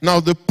 Now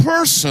the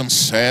person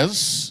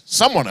says,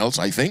 someone else,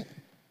 I think.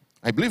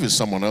 I believe it's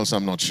someone else,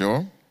 I'm not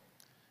sure.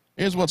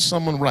 Here's what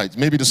someone writes.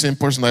 Maybe the same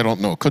person, I don't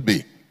know. Could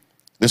be.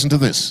 Listen to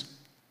this.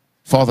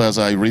 Father, as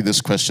I read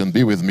this question,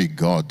 be with me,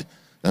 God,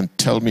 and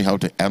tell me how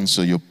to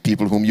answer your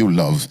people whom you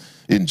love.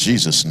 In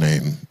Jesus'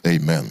 name,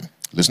 amen.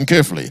 Listen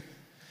carefully.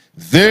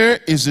 There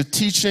is a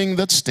teaching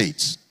that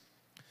states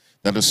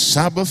that the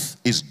Sabbath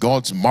is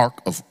God's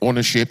mark of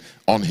ownership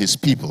on his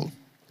people.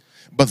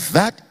 But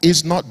that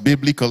is not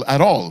biblical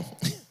at all.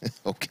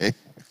 Okay.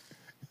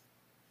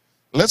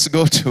 Let's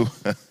go to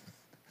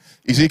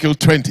Ezekiel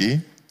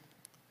 20.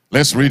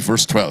 Let's read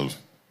verse 12.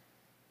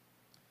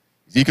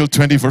 Ezekiel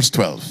 20 verse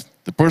 12.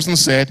 The person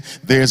said,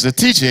 there's a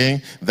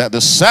teaching that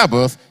the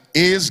Sabbath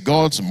is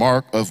God's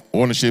mark of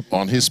ownership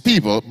on his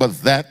people, but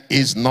that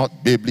is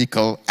not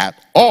biblical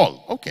at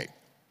all. Okay.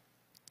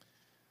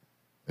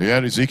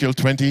 Yeah, Ezekiel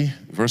 20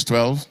 verse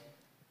 12.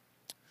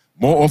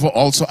 Moreover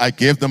also I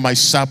gave them my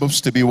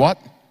Sabbaths to be what?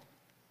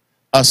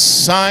 A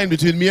sign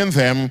between me and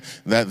them,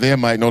 that they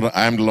might know that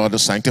I am the Lord to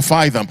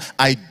sanctify them.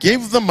 I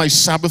gave them my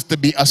Sabbath to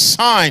be a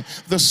sign.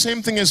 The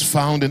same thing is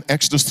found in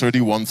Exodus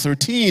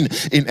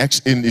 31:13,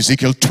 in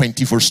Ezekiel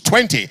 20 verse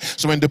 20.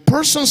 So when the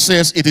person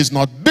says it is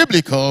not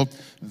biblical,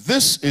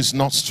 this is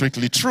not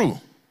strictly true.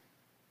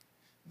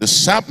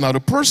 Now the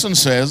person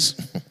says,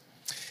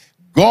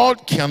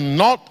 God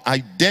cannot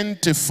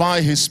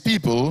identify his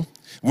people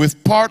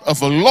with part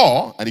of a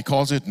law, and he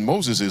calls it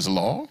Moses'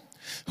 law,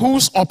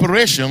 whose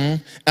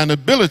operation and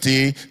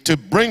ability to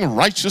bring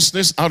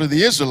righteousness out of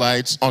the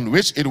Israelites, on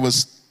which it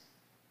was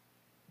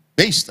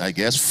based, I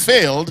guess,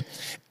 failed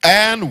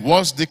and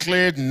was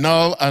declared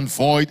null and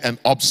void and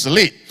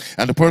obsolete.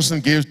 And the person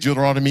gives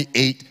Deuteronomy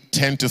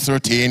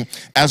 8:10-13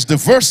 as the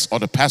verse or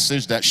the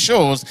passage that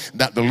shows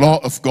that the law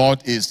of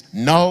God is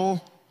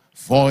null,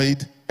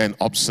 void, and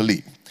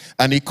obsolete.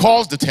 And he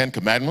calls the 10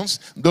 Commandments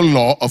the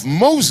law of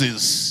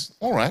Moses.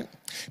 All right.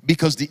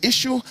 Because the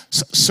issue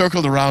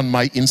circled around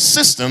my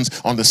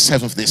insistence on the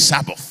seventh-day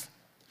Sabbath.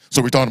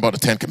 So we're talking about the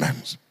 10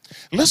 Commandments.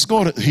 Let's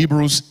go to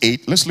Hebrews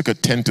 8. Let's look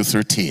at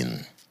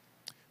 10-13.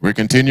 We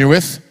continue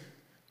with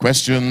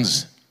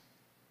questions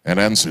and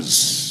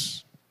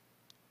answers.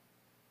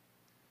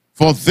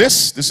 For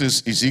this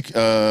is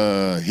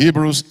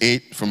Hebrews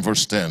 8 from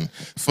verse 10.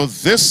 For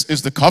this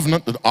is the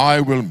covenant that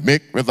I will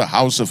make with the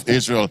house of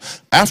Israel.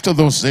 After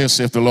those days,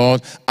 saith the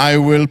Lord, I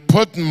will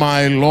put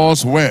my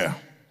laws where?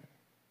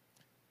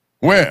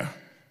 Where?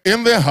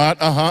 In their heart,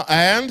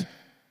 and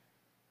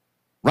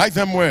write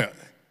them where?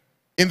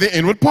 In the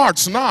inward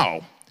parts.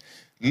 Now,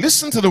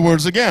 listen to the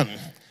words again.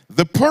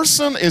 The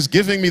person is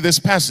giving me this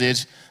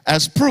passage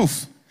as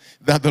proof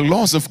that the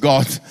laws of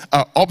God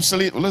are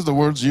obsolete. What is the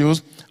words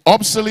used?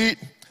 Obsolete,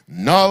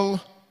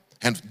 null,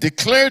 and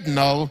declared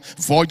null,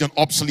 void, and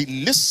obsolete.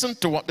 Listen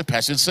to what the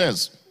passage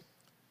says.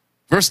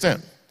 Verse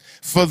 10.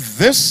 For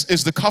this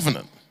is the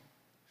covenant.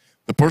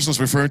 The person is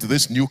referring to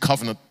this new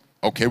covenant,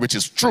 okay, which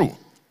is true,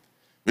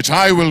 which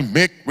I will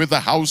make with the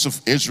house of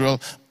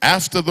Israel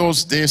after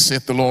those days,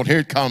 saith the Lord. Here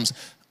it comes.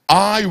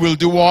 I will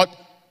do what?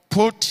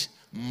 Put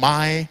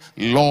my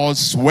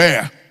laws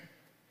where?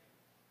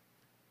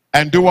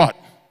 And do what?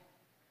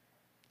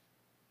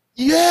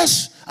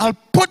 Yes, I'll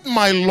put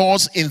my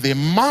laws in their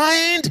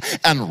mind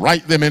and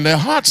write them in their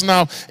hearts.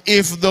 Now,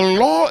 if the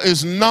law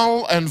is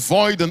null and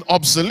void and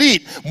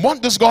obsolete,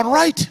 what does God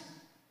write?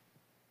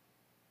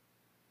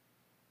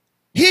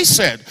 He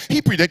said,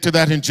 he predicted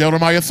that in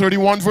Jeremiah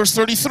 31 verse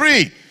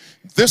 33.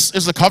 This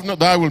is the covenant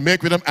that I will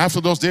make with them after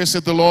those days,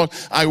 said the Lord.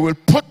 I will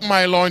put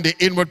my law in the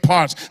inward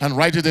parts and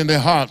write it in their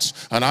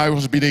hearts. And I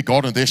will be their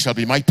God and they shall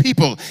be my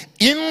people.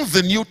 In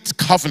the new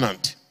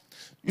covenant.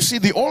 You see,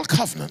 the old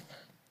covenant.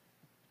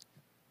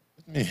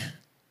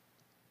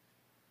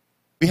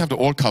 We have the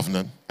old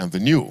covenant and the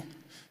new.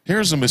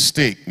 Here's a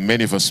mistake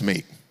many of us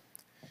make.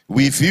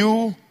 We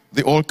view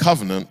the old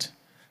covenant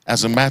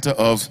as a matter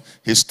of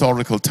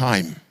historical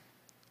time.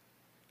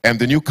 And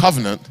the new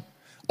covenant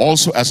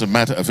also as a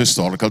matter of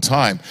historical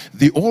time.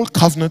 The old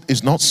covenant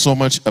is not so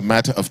much a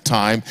matter of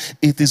time,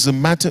 it is a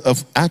matter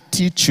of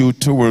attitude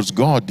towards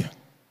God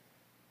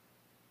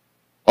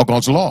or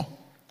God's law.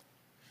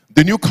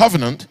 The new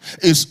covenant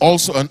is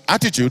also an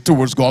attitude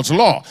towards God's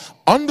law.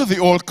 Under the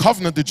old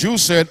covenant, the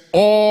Jews said,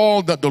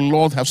 all that the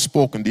Lord have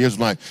spoken, the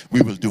Israelites,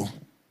 we will do.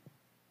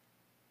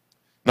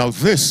 Now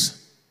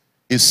this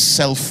is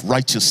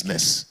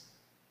self-righteousness.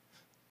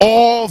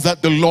 All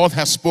that the Lord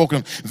has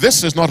spoken.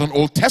 This is not an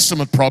Old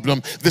Testament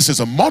problem. This is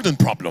a modern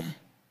problem.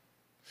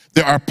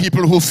 There are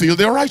people who feel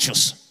they're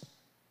righteous.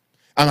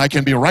 And I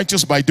can be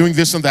righteous by doing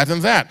this and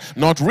that,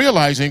 not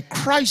realizing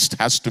Christ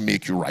has to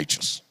make you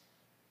righteous.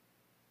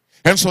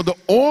 And so the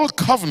old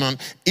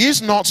covenant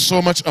is not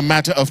so much a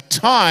matter of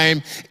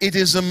time, it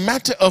is a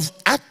matter of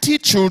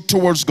attitude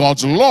towards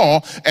God's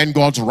law and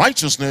God's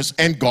righteousness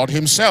and God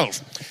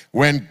himself.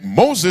 When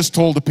Moses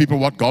told the people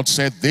what God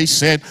said, they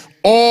said,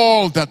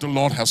 all that the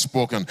Lord has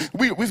spoken.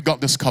 We've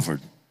got this covered.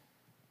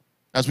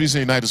 As we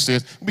say in the United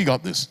States, we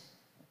got this.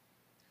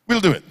 We'll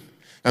do it.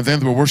 And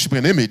then they were worshiping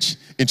an image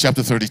in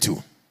chapter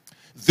 32.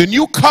 The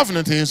new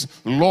covenant is,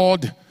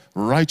 Lord,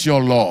 write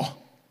your law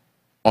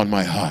on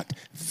my heart.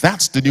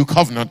 That's the new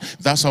covenant.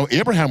 That's how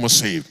Abraham was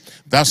saved.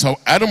 That's how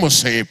Adam was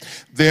saved.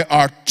 There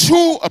are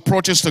two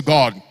approaches to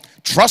God.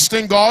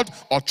 Trusting God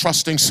or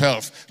trusting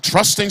self.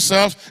 Trusting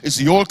self is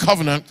the old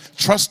covenant.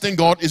 Trusting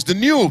God is the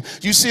new.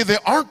 You see, there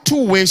aren't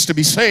two ways to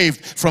be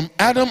saved. From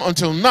Adam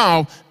until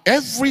now,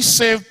 every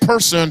saved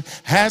person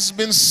has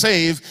been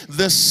saved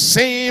the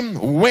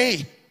same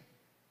way.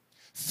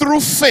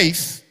 Through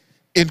faith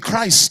in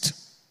Christ,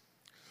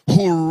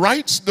 who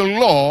writes the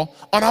law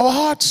on our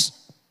hearts.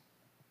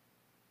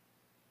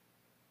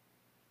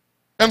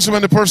 And so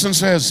when the person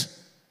says,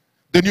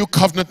 the new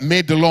covenant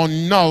made the law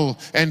null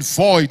and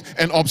void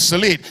and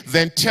obsolete,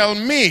 then tell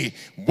me,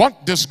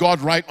 what does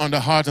God write on the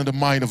heart and the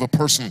mind of a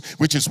person,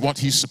 which is what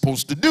he's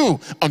supposed to do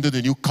under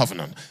the new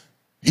covenant?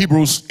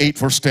 Hebrews 8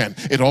 verse 10.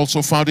 It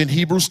also found in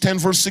Hebrews 10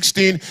 verse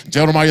 16,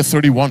 Jeremiah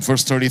 31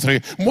 verse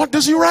 33. What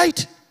does he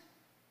write?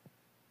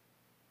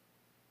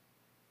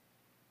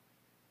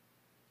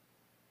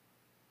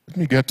 Let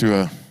me get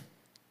to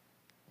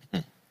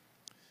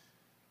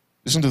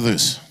listen to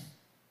this.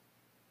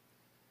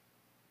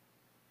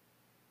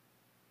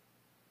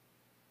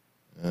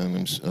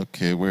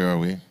 Okay, where are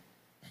we?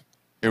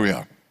 Here we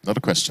are. Another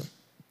question.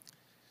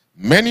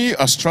 Many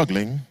are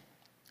struggling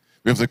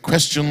with the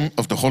question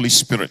of the Holy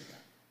Spirit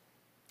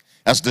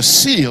as the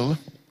seal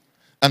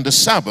and the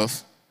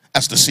Sabbath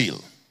as the seal.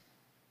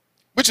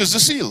 Which is the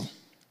seal?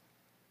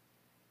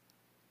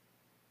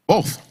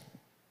 Both.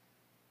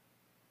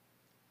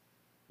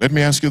 Let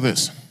me ask you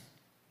this.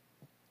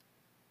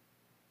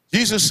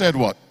 Jesus said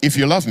what? If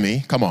you love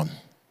me, come on.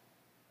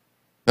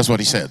 That's what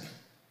he said.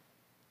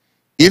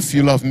 If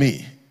you love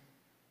me,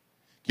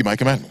 keep my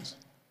commandments.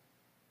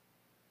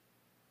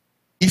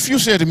 If you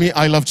say to me,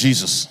 I love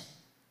Jesus,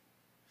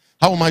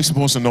 how am I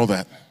supposed to know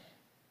that?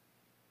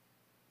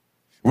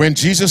 When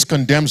Jesus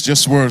condemns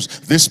just words,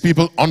 this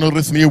people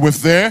honoreth me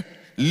with their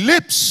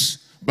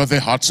lips, but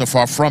their hearts are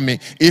far from me.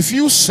 If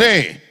you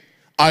say,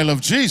 I love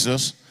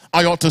Jesus,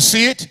 I ought to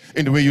see it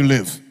in the way you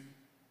live,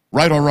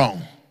 right or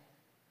wrong.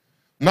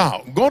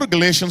 Now, go to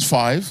Galatians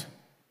 5.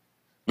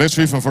 Let's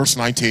read from verse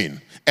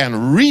 19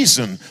 and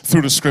reason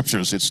through the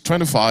scriptures. It's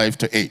 25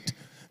 to 8.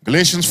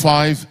 Galatians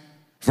 5,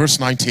 verse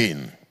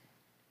 19.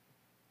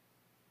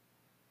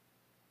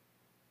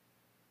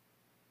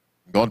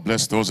 God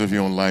bless those of you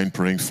online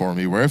praying for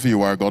me. Wherever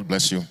you are, God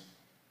bless you.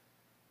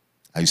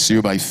 I see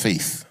you by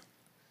faith.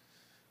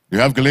 You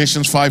have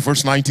Galatians 5,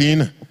 verse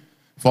 19.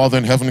 Father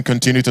in heaven,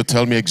 continue to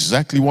tell me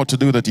exactly what to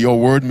do that your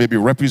word may be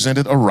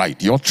represented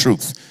aright, your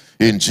truth.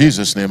 In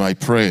Jesus' name I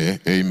pray,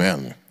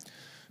 amen.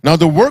 Now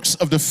the works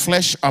of the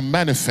flesh are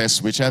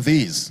manifest, which are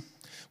these.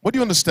 What do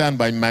you understand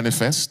by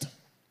manifest?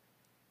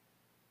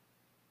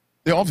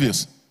 They're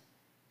obvious.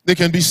 They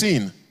can be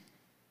seen.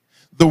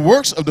 The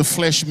works of the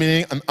flesh,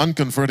 meaning an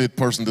unconverted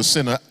person, the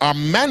sinner, are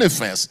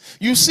manifest.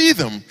 You see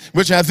them,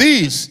 which are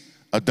these: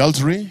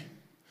 adultery,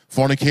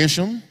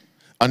 fornication,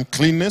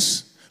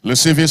 uncleanness,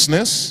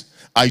 lasciviousness,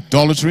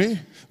 idolatry,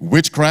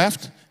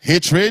 witchcraft,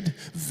 hatred,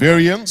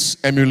 variance,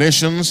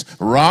 emulations,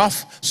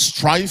 wrath,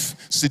 strife,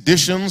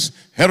 seditions,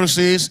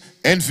 heresies,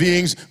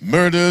 envyings,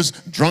 murders,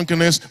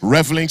 drunkenness,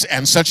 revelings,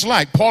 and such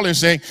like. Paul is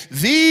saying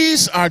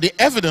these are the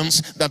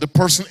evidence that the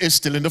person is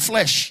still in the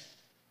flesh.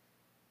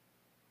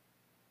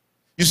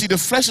 You see, the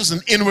flesh is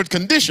an inward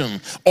condition.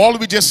 All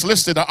we just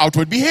listed are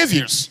outward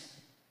behaviors.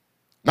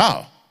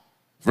 Now,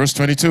 verse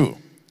 22.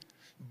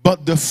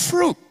 But the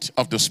fruit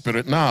of the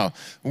Spirit. Now,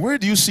 where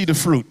do you see the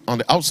fruit? On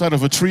the outside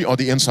of a tree or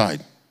the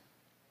inside?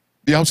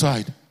 The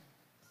outside.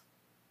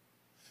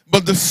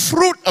 But the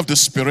fruit of the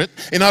Spirit,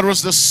 in other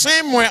words, the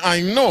same way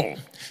I know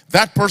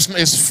that person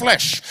is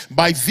flesh,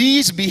 by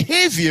these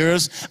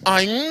behaviors,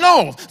 I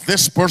know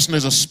this person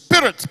is a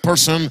spirit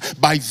person.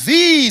 By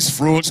these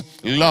fruits: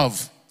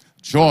 love,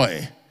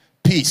 joy,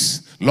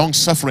 peace,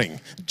 long-suffering,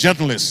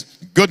 gentleness,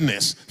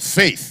 goodness,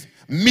 faith,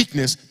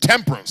 meekness,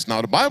 temperance.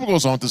 Now the Bible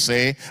goes on to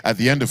say at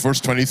the end of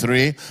verse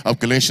 23 of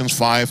Galatians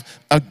 5,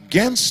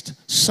 against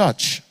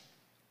such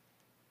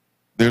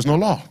there's no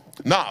law.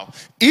 Now,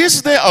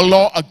 is there a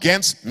law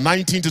against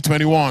 19 to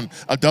 21?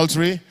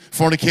 Adultery,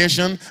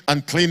 fornication,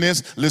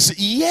 uncleanness? Listen,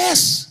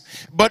 yes.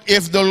 But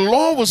if the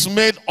law was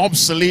made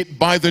obsolete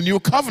by the new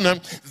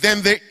covenant,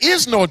 then there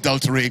is no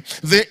adultery,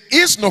 there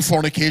is no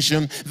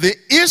fornication, there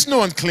is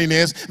no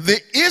uncleanness, there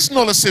is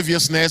no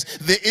lasciviousness,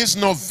 there is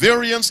no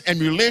variance,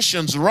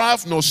 emulations,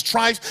 wrath, no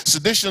strife,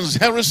 seditions,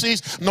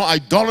 heresies, no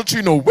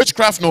idolatry, no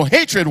witchcraft, no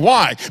hatred.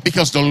 Why?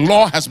 Because the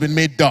law has been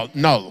made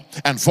null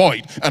and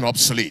void and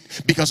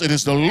obsolete. Because it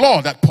is the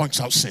law that points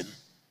out sin.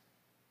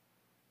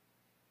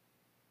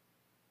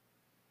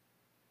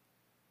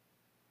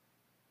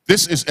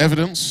 This is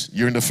evidence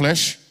you're in the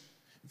flesh.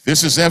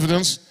 This is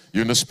evidence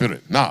you're in the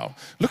Spirit. Now,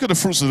 look at the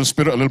fruits of the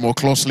Spirit a little more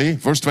closely.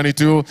 Verse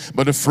 22,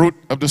 but the fruit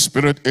of the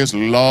Spirit is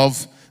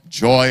love,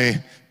 joy,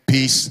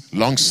 peace,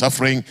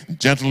 long-suffering,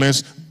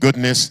 gentleness,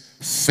 goodness,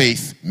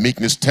 faith,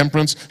 meekness,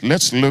 temperance.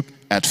 Let's look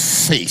at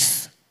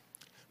faith.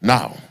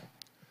 Now,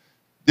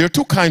 there are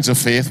two kinds of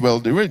faith.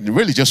 Well, there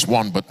really just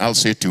one, but I'll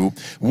say two.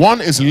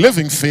 One is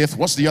living faith.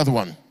 What's the other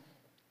one?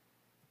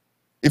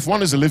 If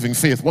one is a living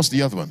faith, what's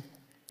the other one?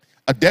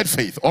 A dead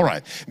faith. All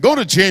right. Go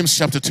to James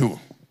chapter 2.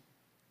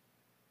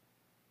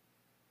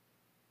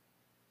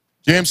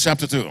 James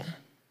chapter 2.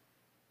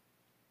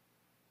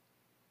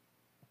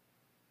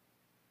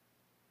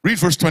 Read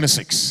verse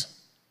 26.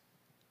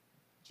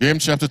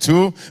 James chapter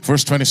 2,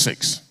 verse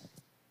 26.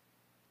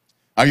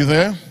 Are you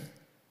there?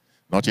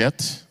 Not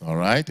yet. All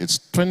right. It's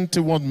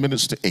 21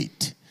 minutes to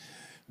 8.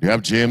 You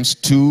have James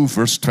 2,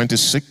 verse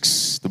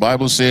 26. The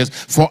Bible says,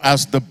 "For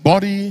as the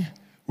body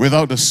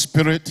without the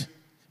spirit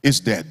is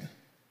dead,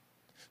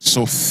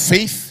 so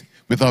faith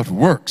without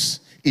works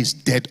is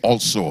dead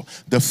also."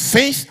 The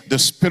faith the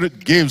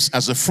Spirit gives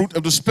as a fruit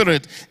of the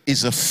Spirit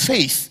is a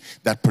faith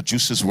that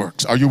produces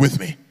works. Are you with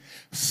me?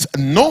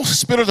 No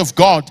Spirit of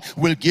God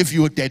will give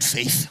you a dead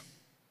faith,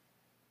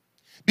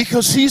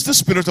 because He's the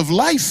Spirit of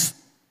life.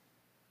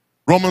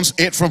 Romans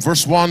 8 from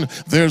verse 1,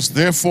 "There's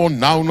therefore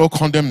now no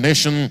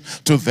condemnation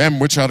to them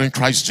which are in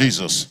Christ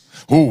Jesus,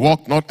 who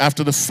walk not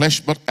after the flesh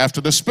but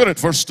after the Spirit."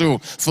 Verse 2,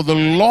 "For the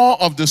law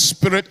of the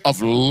Spirit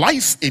of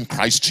life in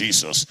Christ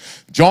Jesus."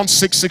 John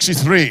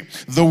 6:63,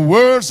 "The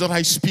words that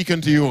I speak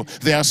unto you,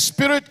 they are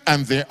spirit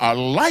and they are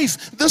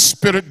life." The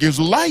Spirit gives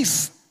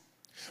life.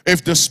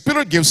 If the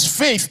Spirit gives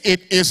faith,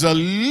 it is a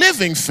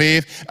living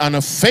faith, and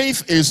a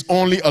faith is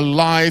only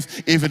alive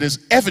if it is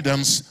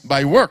evidenced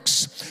by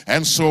works.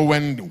 And so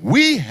when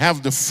we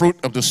have the fruit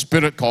of the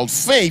Spirit called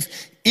faith,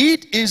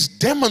 it is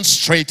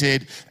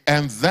demonstrated,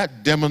 and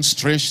that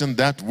demonstration,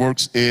 that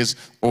works, is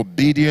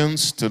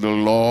obedience to the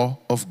law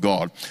of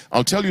God.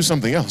 I'll tell you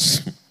something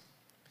else.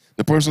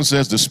 The person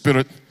says the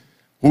Spirit,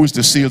 who is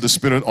the seal of the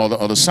Spirit or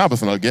the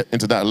Sabbath, and I'll get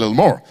into that a little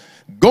more.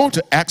 Go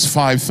to Acts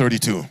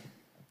 5:32.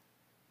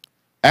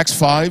 Acts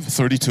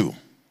 5:32.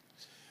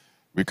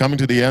 We're coming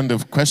to the end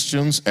of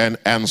questions and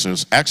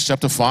answers. Acts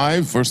chapter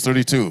 5, verse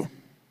 32.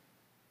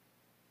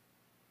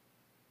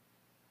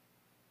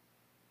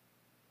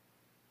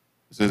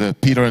 So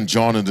Peter and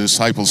John and the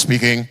disciples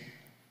speaking.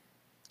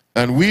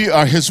 "And we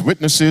are his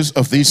witnesses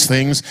of these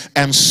things,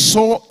 and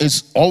so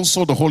is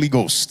also the Holy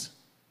Ghost,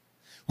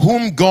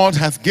 whom God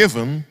hath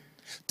given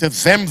to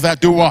them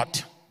that do"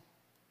 what?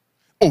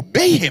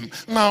 Obey him.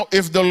 Now,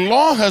 if the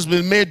law has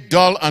been made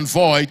dull and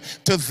void,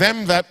 to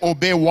them that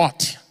obey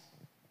what?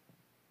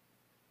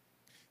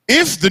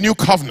 If the new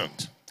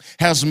covenant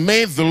has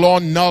made the law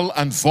null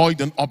and void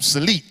and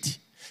obsolete,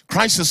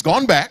 Christ has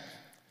gone back.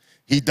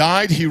 He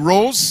died, he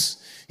rose,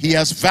 he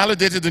has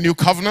validated the new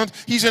covenant.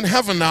 He's in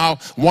heaven now.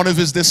 One of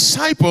his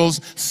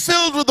disciples,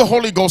 filled with the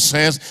Holy Ghost,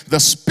 says,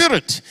 the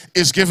Spirit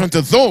is given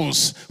to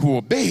those who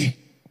obey.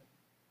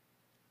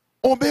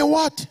 Obey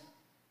what?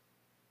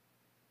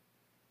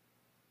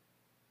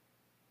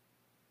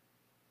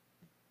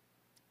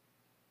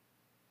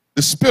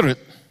 The Spirit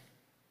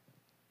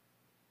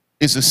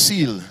is a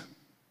seal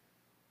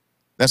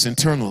that's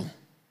internal.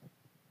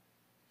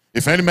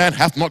 If any man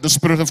hath not the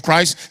Spirit of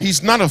Christ,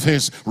 he's none of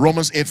his.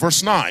 Romans 8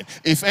 verse 9.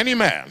 If any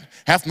man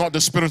hath not the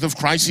Spirit of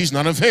Christ, he's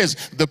none of his.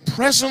 The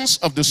presence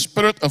of the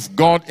Spirit of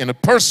God in a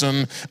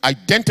person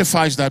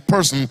identifies that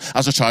person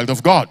as a child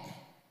of God.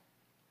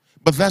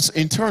 But that's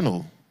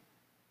internal.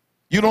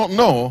 You don't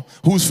know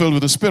who's filled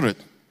with the Spirit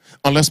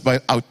unless by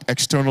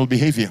external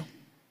behavior.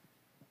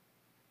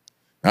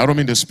 I don't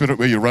mean the spirit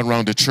where you run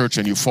around the church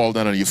and you fall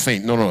down and you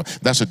faint. No, no,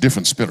 that's a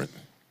different spirit.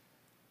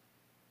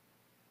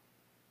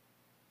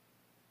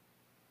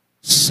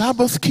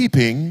 Sabbath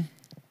keeping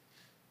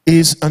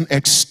is an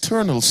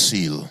external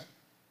seal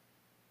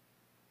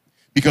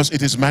because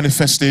it is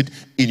manifested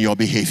in your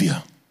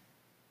behavior.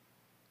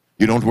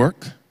 You don't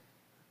work.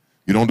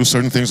 You don't do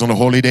certain things on a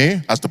holy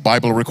day as the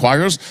Bible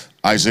requires.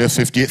 Isaiah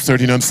 58,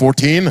 13 and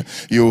 14.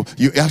 You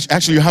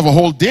have a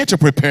whole day to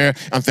prepare,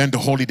 and then the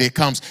holy day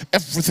comes.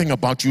 Everything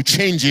about you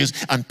changes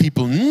and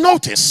people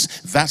notice.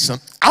 That's an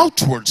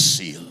outward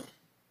seal.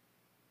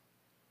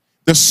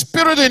 The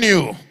Spirit in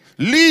you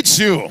leads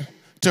you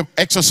to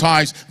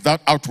exercise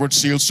that outward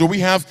seal. So we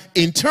have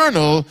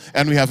internal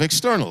and we have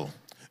external.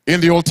 In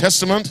the Old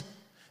Testament,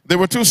 there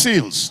were two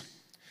seals.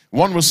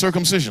 One was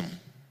circumcision.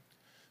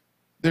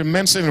 There are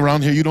men sitting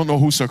around here, you don't know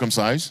who's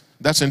circumcised.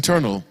 That's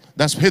internal,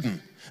 that's hidden.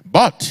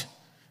 But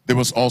there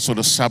was also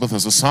the Sabbath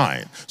as a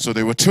sign. So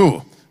there were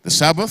two, the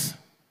Sabbath,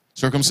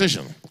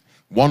 circumcision.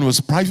 One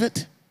was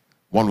private,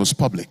 one was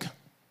public.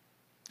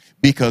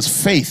 Because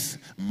faith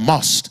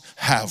must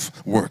have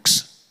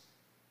works.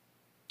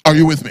 Are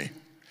you with me?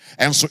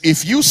 And so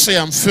if you say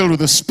I'm filled with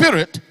the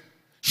Spirit,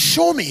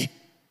 show me.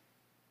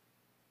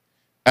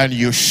 And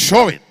you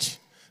show it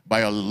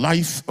by a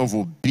life of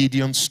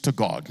obedience to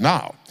God.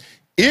 Now,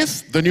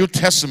 if the New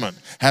Testament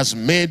has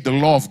made the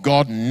law of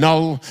God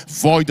null,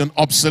 void, and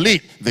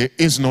obsolete, there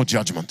is no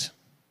judgment.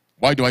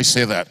 Why do I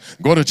say that?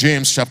 Go to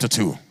James chapter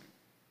 2.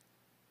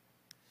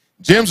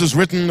 James was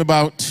written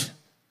about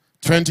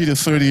 20 to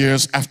 30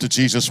 years after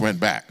Jesus went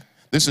back.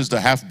 This is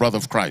the half-brother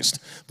of Christ.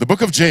 The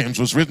book of James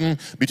was written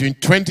between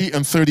 20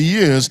 and 30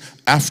 years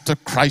after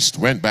Christ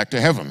went back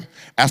to heaven,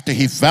 after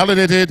he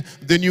validated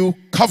the new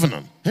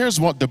covenant. Here's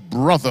what the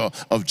brother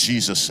of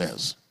Jesus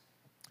says.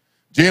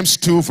 James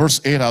 2 verse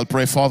 8, I'll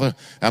pray. Father,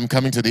 I'm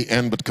coming to the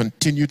end, but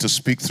continue to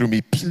speak through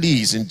me,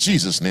 please. In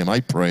Jesus' name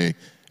I pray,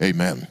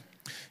 amen.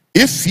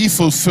 If he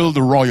fulfilled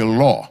the royal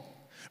law,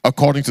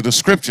 according to the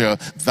scripture,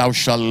 thou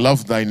shalt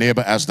love thy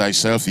neighbor as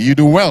thyself, ye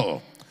do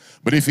well.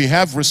 But if ye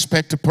have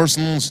respect to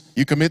persons,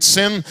 ye commit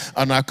sin,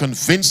 and are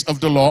convinced of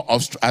the law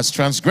as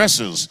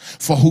transgressors.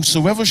 For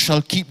whosoever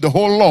shall keep the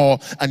whole law,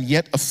 and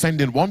yet offend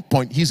in one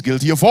point, he's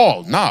guilty of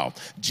all. Now,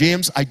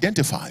 James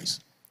identifies.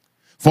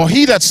 For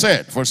he that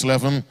said, verse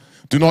 11,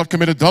 do not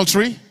commit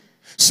adultery,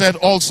 said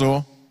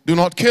also, do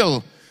not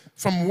kill.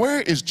 From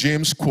where is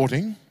James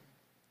quoting?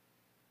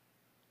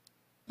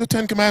 The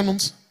Ten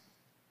Commandments.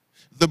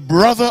 The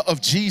brother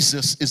of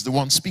Jesus is the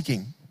one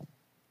speaking.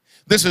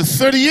 This is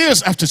 30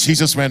 years after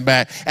Jesus went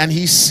back, and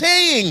he's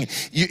saying,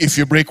 if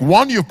you break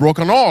one, you've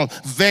broken all.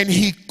 Then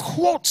he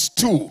quotes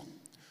two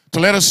to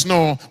let us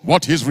know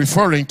what he's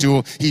referring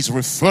to. He's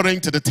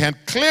referring to the 10.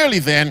 Clearly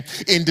then,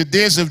 in the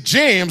days of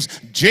James,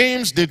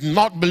 James did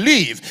not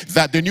believe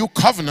that the new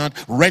covenant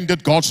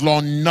rendered God's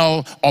law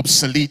null,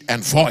 obsolete,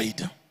 and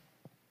void.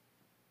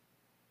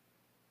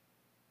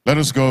 Let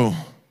us go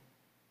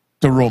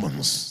to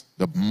Romans,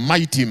 the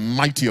mighty,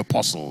 mighty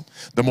apostle,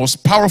 the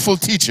most powerful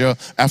teacher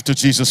after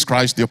Jesus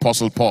Christ, the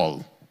Apostle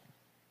Paul.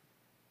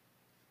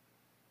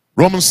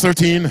 Romans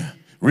 13,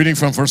 reading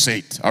from verse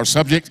 8. Our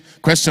subject,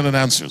 question and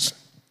answers.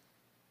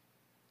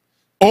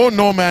 Owe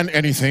no man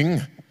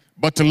anything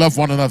but to love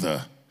one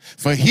another.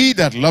 For he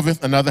that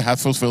loveth another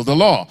hath fulfilled the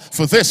law.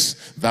 For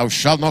this, thou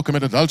shalt not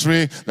commit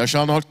adultery, thou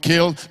shalt not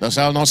kill, thou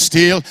shalt not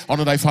steal,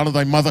 honor thy father and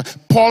thy mother.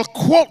 Paul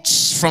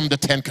quotes from the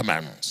Ten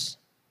Commandments.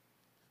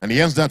 And he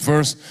ends that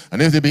verse,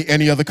 and if there be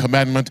any other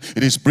commandment,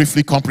 it is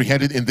briefly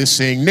comprehended in this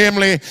saying,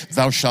 namely,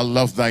 thou shalt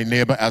love thy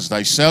neighbor as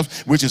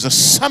thyself, which is a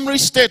summary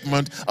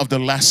statement of the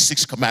last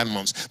 6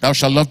 commandments. Thou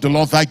shalt love the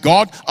Lord thy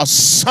God, a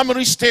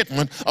summary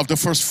statement of the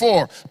first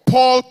 4.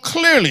 Paul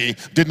clearly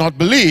did not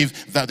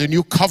believe that the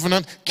new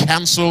covenant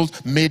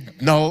canceled,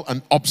 made null,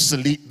 and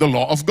obsolete the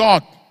law of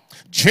God.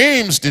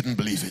 James didn't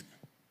believe it.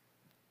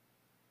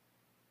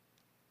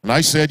 And I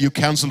said, you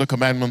cancel the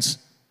commandments,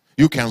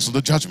 you cancel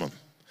the judgment.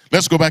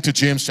 Let's go back to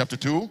James chapter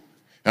 2,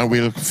 and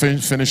we'll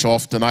finish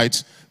off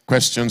tonight's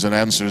questions and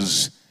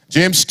answers.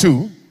 James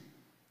 2.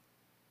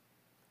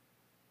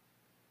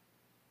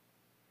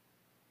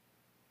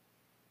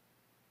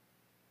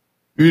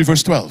 Read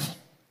verse 12.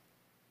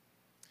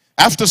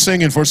 After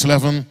saying in verse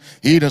 11,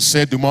 he that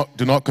said, do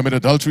not commit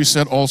adultery,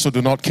 said also,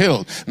 do not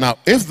kill. Now,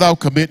 if thou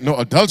commit no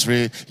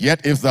adultery,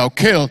 yet if thou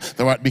kill,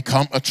 thou art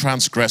become a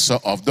transgressor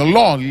of the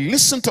law.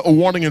 Listen to a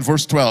warning in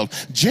verse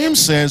 12. James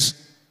says,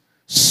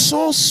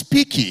 so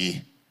speak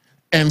ye,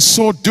 and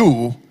so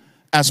do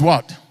as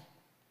what?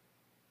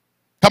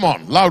 Come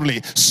on,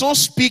 loudly. So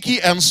speak ye,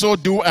 and so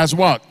do as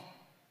what?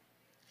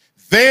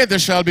 There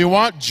shall be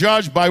what?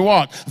 Judged by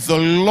what? The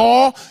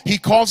law. He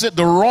calls it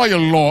the royal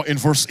law in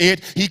verse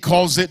 8. He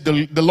calls it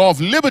the law of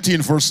liberty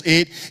in verse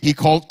 8. He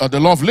called the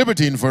law of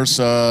liberty in verse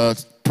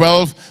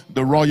 12.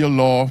 The royal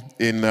law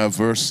in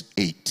verse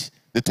 8.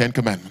 The Ten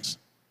Commandments.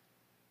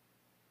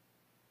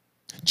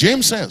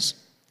 James says,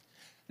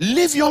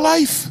 live your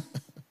life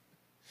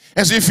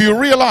as if you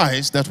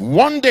realize that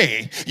one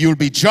day you'll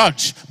be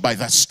judged by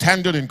that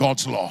standard in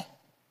God's law.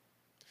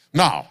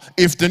 Now,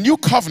 if the new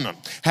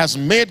covenant has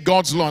made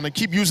God's law, and I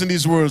keep using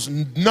these words,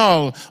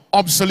 null,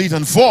 obsolete,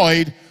 and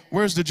void,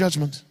 where's the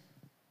judgment?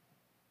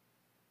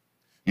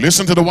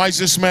 Listen to the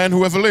wisest man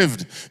who ever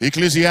lived.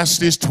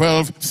 Ecclesiastes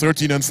 12,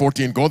 13, and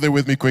 14. Go there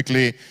with me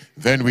quickly,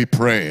 then we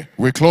pray.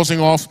 We're closing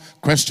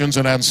off questions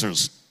and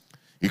answers.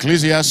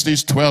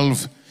 Ecclesiastes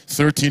 12,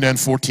 13, and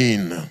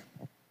 14.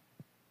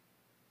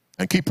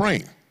 And keep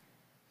praying.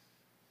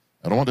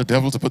 I don't want the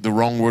devil to put the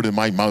wrong word in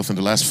my mouth in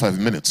the last 5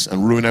 minutes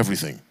and ruin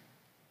everything.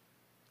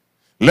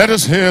 Let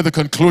us hear the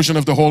conclusion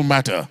of the whole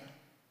matter.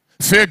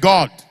 Fear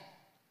God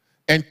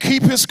and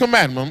keep his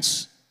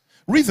commandments.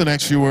 Read the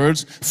next few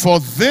words. For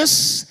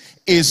this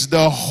is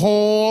the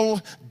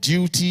whole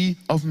duty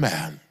of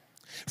man.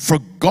 For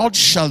God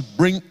shall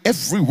bring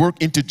every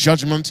work into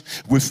judgment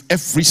with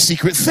every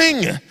secret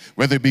thing,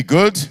 whether it be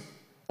good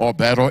or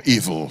bad or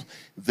evil.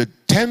 The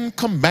 10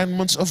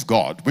 commandments of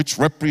God, which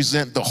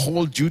represent the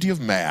whole duty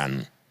of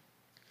man,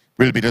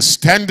 will be the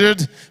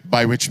standard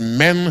by which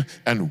men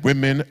and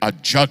women are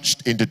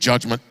judged in the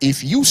judgment.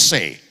 If you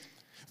say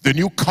the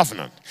new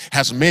covenant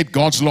has made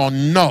God's law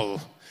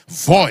null,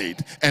 void,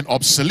 and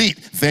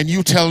obsolete, then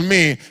you tell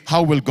me,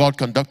 how will God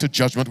conduct a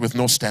judgment with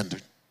no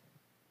standard?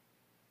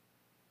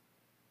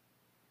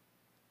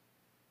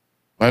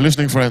 My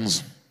listening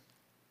friends,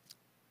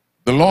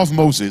 the law of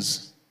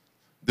Moses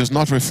does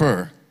not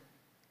refer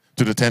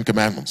to the 10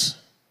 Commandments.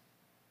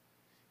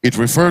 It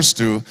refers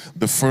to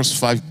the first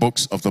 5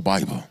 books of the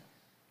Bible.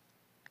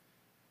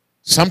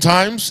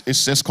 Sometimes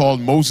it's just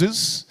called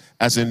Moses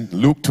as in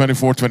Luke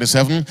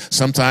 24:27,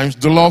 sometimes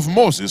the law of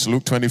Moses,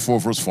 Luke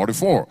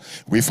 24:44.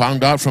 We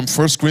found out from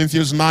 1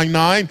 Corinthians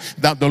 9:9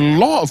 that the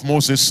law of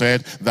Moses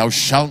said, thou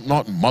shalt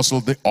not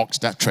muzzle the ox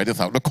that treadeth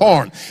out the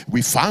corn.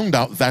 We found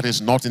out that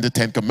is not in the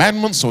 10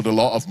 Commandments, so the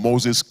law of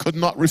Moses could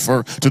not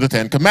refer to the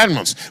 10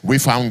 Commandments. We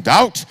found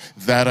out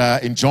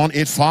that in John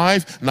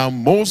 8:5, now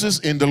Moses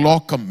in the law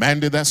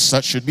commanded that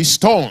such should be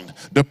stoned,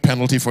 the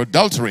penalty for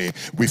adultery.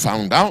 We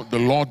found out the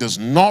law does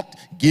not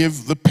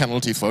give the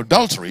penalty for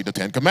adultery, the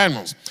 10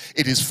 Commandments.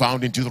 It is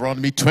found in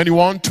Deuteronomy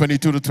 21,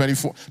 22 to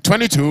 24,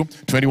 22,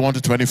 21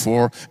 to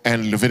 24,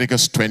 and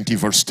Leviticus 20,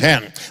 verse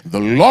 10. The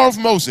law of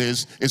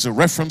Moses is a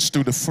reference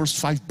to the first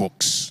 5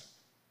 books.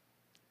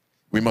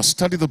 We must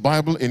study the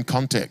Bible in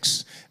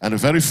context. And the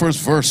very first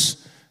verse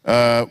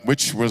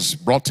which was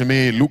brought to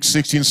me, Luke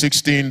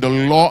 16:16, the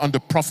law and the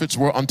prophets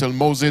were until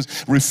Moses,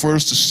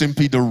 refers to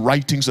simply the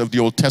writings of the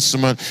Old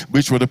Testament,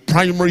 which were the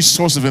primary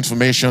source of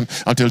information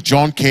until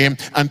John came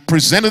and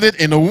presented it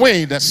in a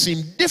way that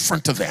seemed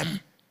different to them.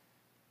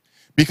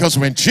 Because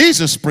when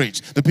Jesus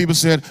preached, the people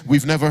said,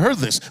 we've never heard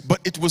this, but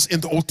it was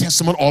in the Old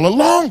Testament all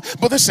along.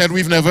 But they said,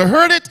 we've never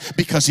heard it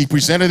because he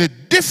presented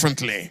it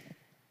differently.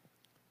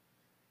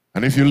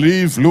 And if you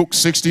leave Luke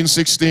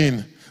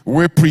 16:16,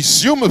 where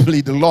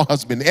presumably the law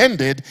has been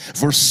ended,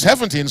 verse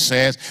 17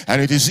 says, and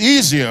it is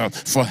easier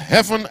for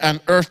heaven and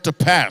earth to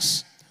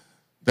pass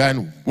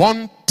than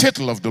one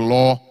tittle of the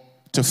law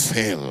to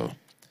fail.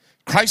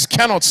 Christ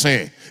cannot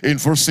say in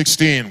verse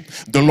 16,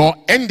 the law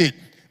ended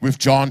with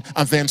John,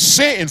 and then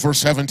say in verse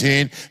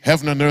 17,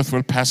 heaven and earth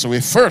will pass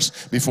away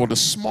first before the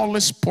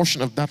smallest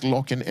portion of that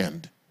law can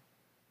end.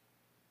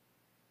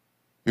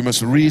 We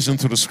must reason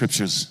through the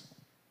scriptures.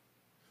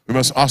 We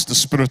must ask the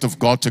Spirit of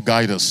God to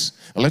guide us.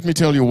 And let me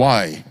tell you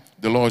why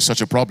the law is such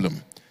a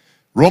problem.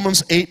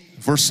 Romans 8,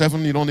 verse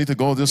 7, you don't need to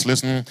go, just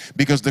listen.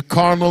 Because the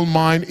carnal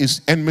mind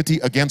is enmity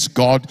against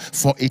God,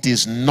 for it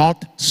is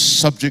not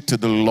subject to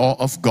the law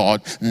of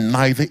God,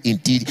 neither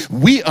indeed.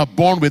 We are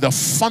born with a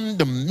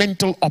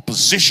fundamental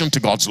opposition to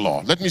God's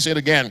law. Let me say it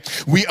again.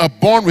 We are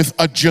born with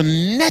a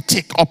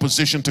genetic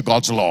opposition to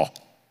God's law.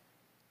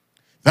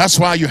 That's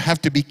why you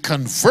have to be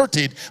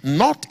converted,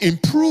 not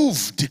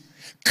improved.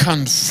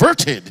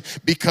 Converted,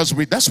 because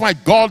that's why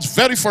God's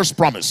very first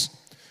promise,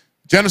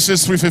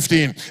 Genesis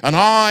 3:15, and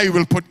I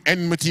will put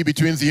enmity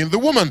between thee and the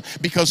woman,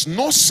 because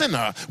no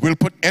sinner will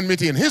put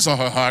enmity in his or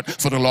her heart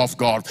for the law of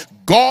God.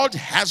 God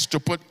has to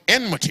put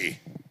enmity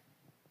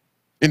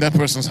in that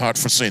person's heart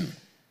for sin.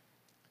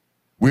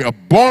 We are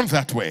born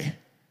that way.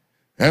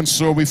 And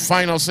so we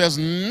find ourselves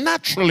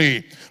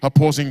naturally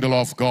opposing the law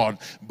of God.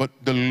 But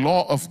the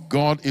law of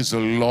God is a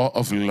law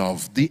of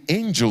love. The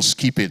angels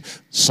keep it.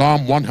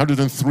 Psalm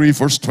 103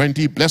 verse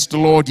 20, bless the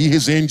Lord, ye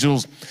his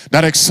angels,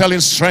 that excel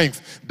in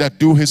strength, that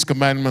do his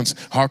commandments,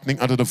 hearkening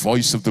unto the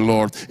voice of the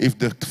Lord. If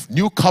the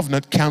new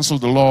covenant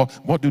canceled the law,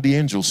 what do the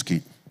angels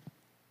keep?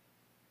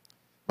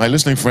 My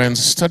listening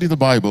friends, study the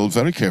Bible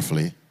very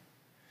carefully.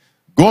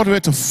 Go to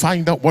it to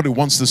find out what it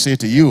wants to say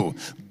to you.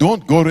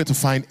 Don't go to it to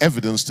find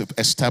evidence to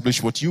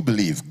establish what you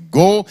believe.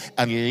 Go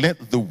and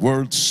let the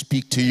word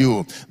speak to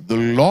you. The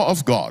law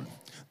of God,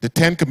 the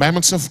 10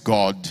 commandments of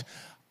God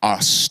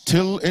are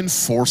still in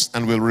force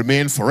and will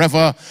remain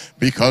forever,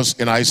 because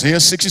in Isaiah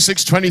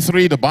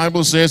 66:23 the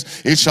Bible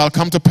says, it shall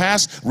come to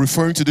pass,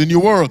 referring to the new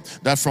world,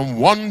 that from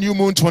one new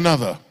moon to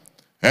another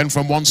and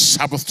from one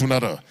Sabbath to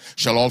another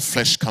shall all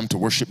flesh come to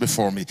worship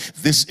before me.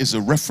 This is a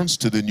reference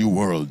to the new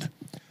world.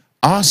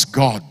 Ask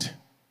God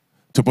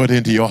to put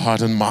into your heart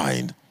and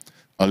mind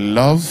a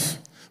love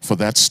for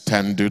that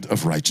standard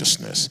of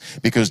righteousness.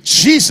 Because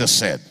Jesus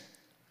said,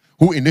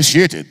 who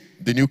initiated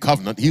the new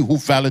covenant, he who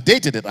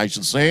validated it, I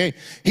should say,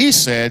 he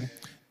said,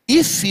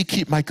 if ye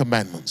keep my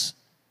commandments,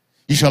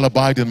 ye shall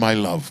abide in my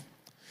love,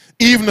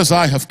 even as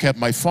I have kept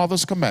my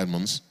Father's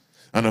commandments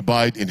and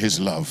abide in his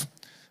love.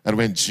 And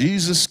when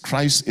Jesus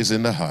Christ is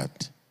in the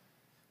heart,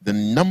 the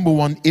number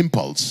one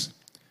impulse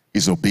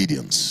is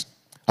obedience.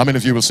 How many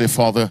of you will say,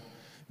 Father,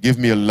 give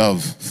me a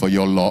love for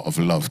your law of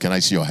love? Can I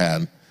see your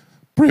hand?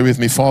 Pray with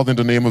me. Father, in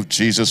the name of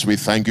Jesus, we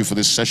thank you for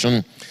this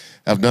session.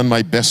 I've done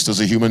my best as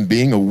a human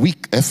being, a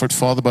weak effort,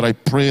 Father, but I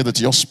pray that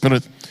your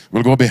Spirit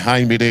will go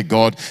behind me, dear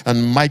God,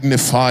 and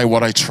magnify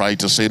what I try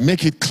to say.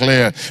 Make it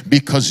clear,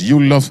 because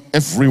you love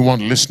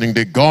everyone listening,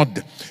 dear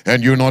God,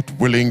 and you're not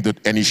willing that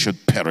any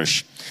should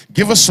perish.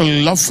 Give us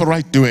a love for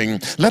right doing.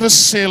 Let us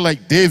say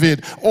like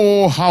David,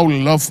 oh, how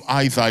love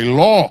I thy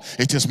law.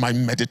 It is my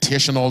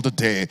meditation all the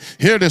day.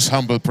 Hear this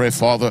humble prayer,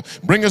 Father.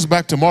 Bring us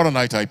back tomorrow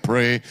night, I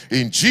pray.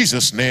 In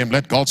Jesus' name,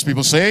 let God's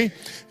people say,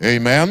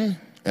 amen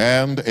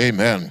and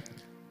amen.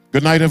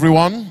 Good night,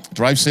 everyone.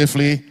 Drive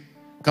safely.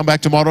 Come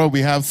back tomorrow.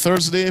 We have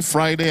Thursday,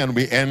 Friday, and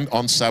we end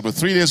on Sabbath.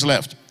 3 days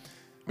left.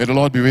 May the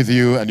Lord be with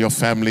you and your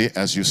family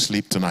as you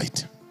sleep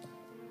tonight.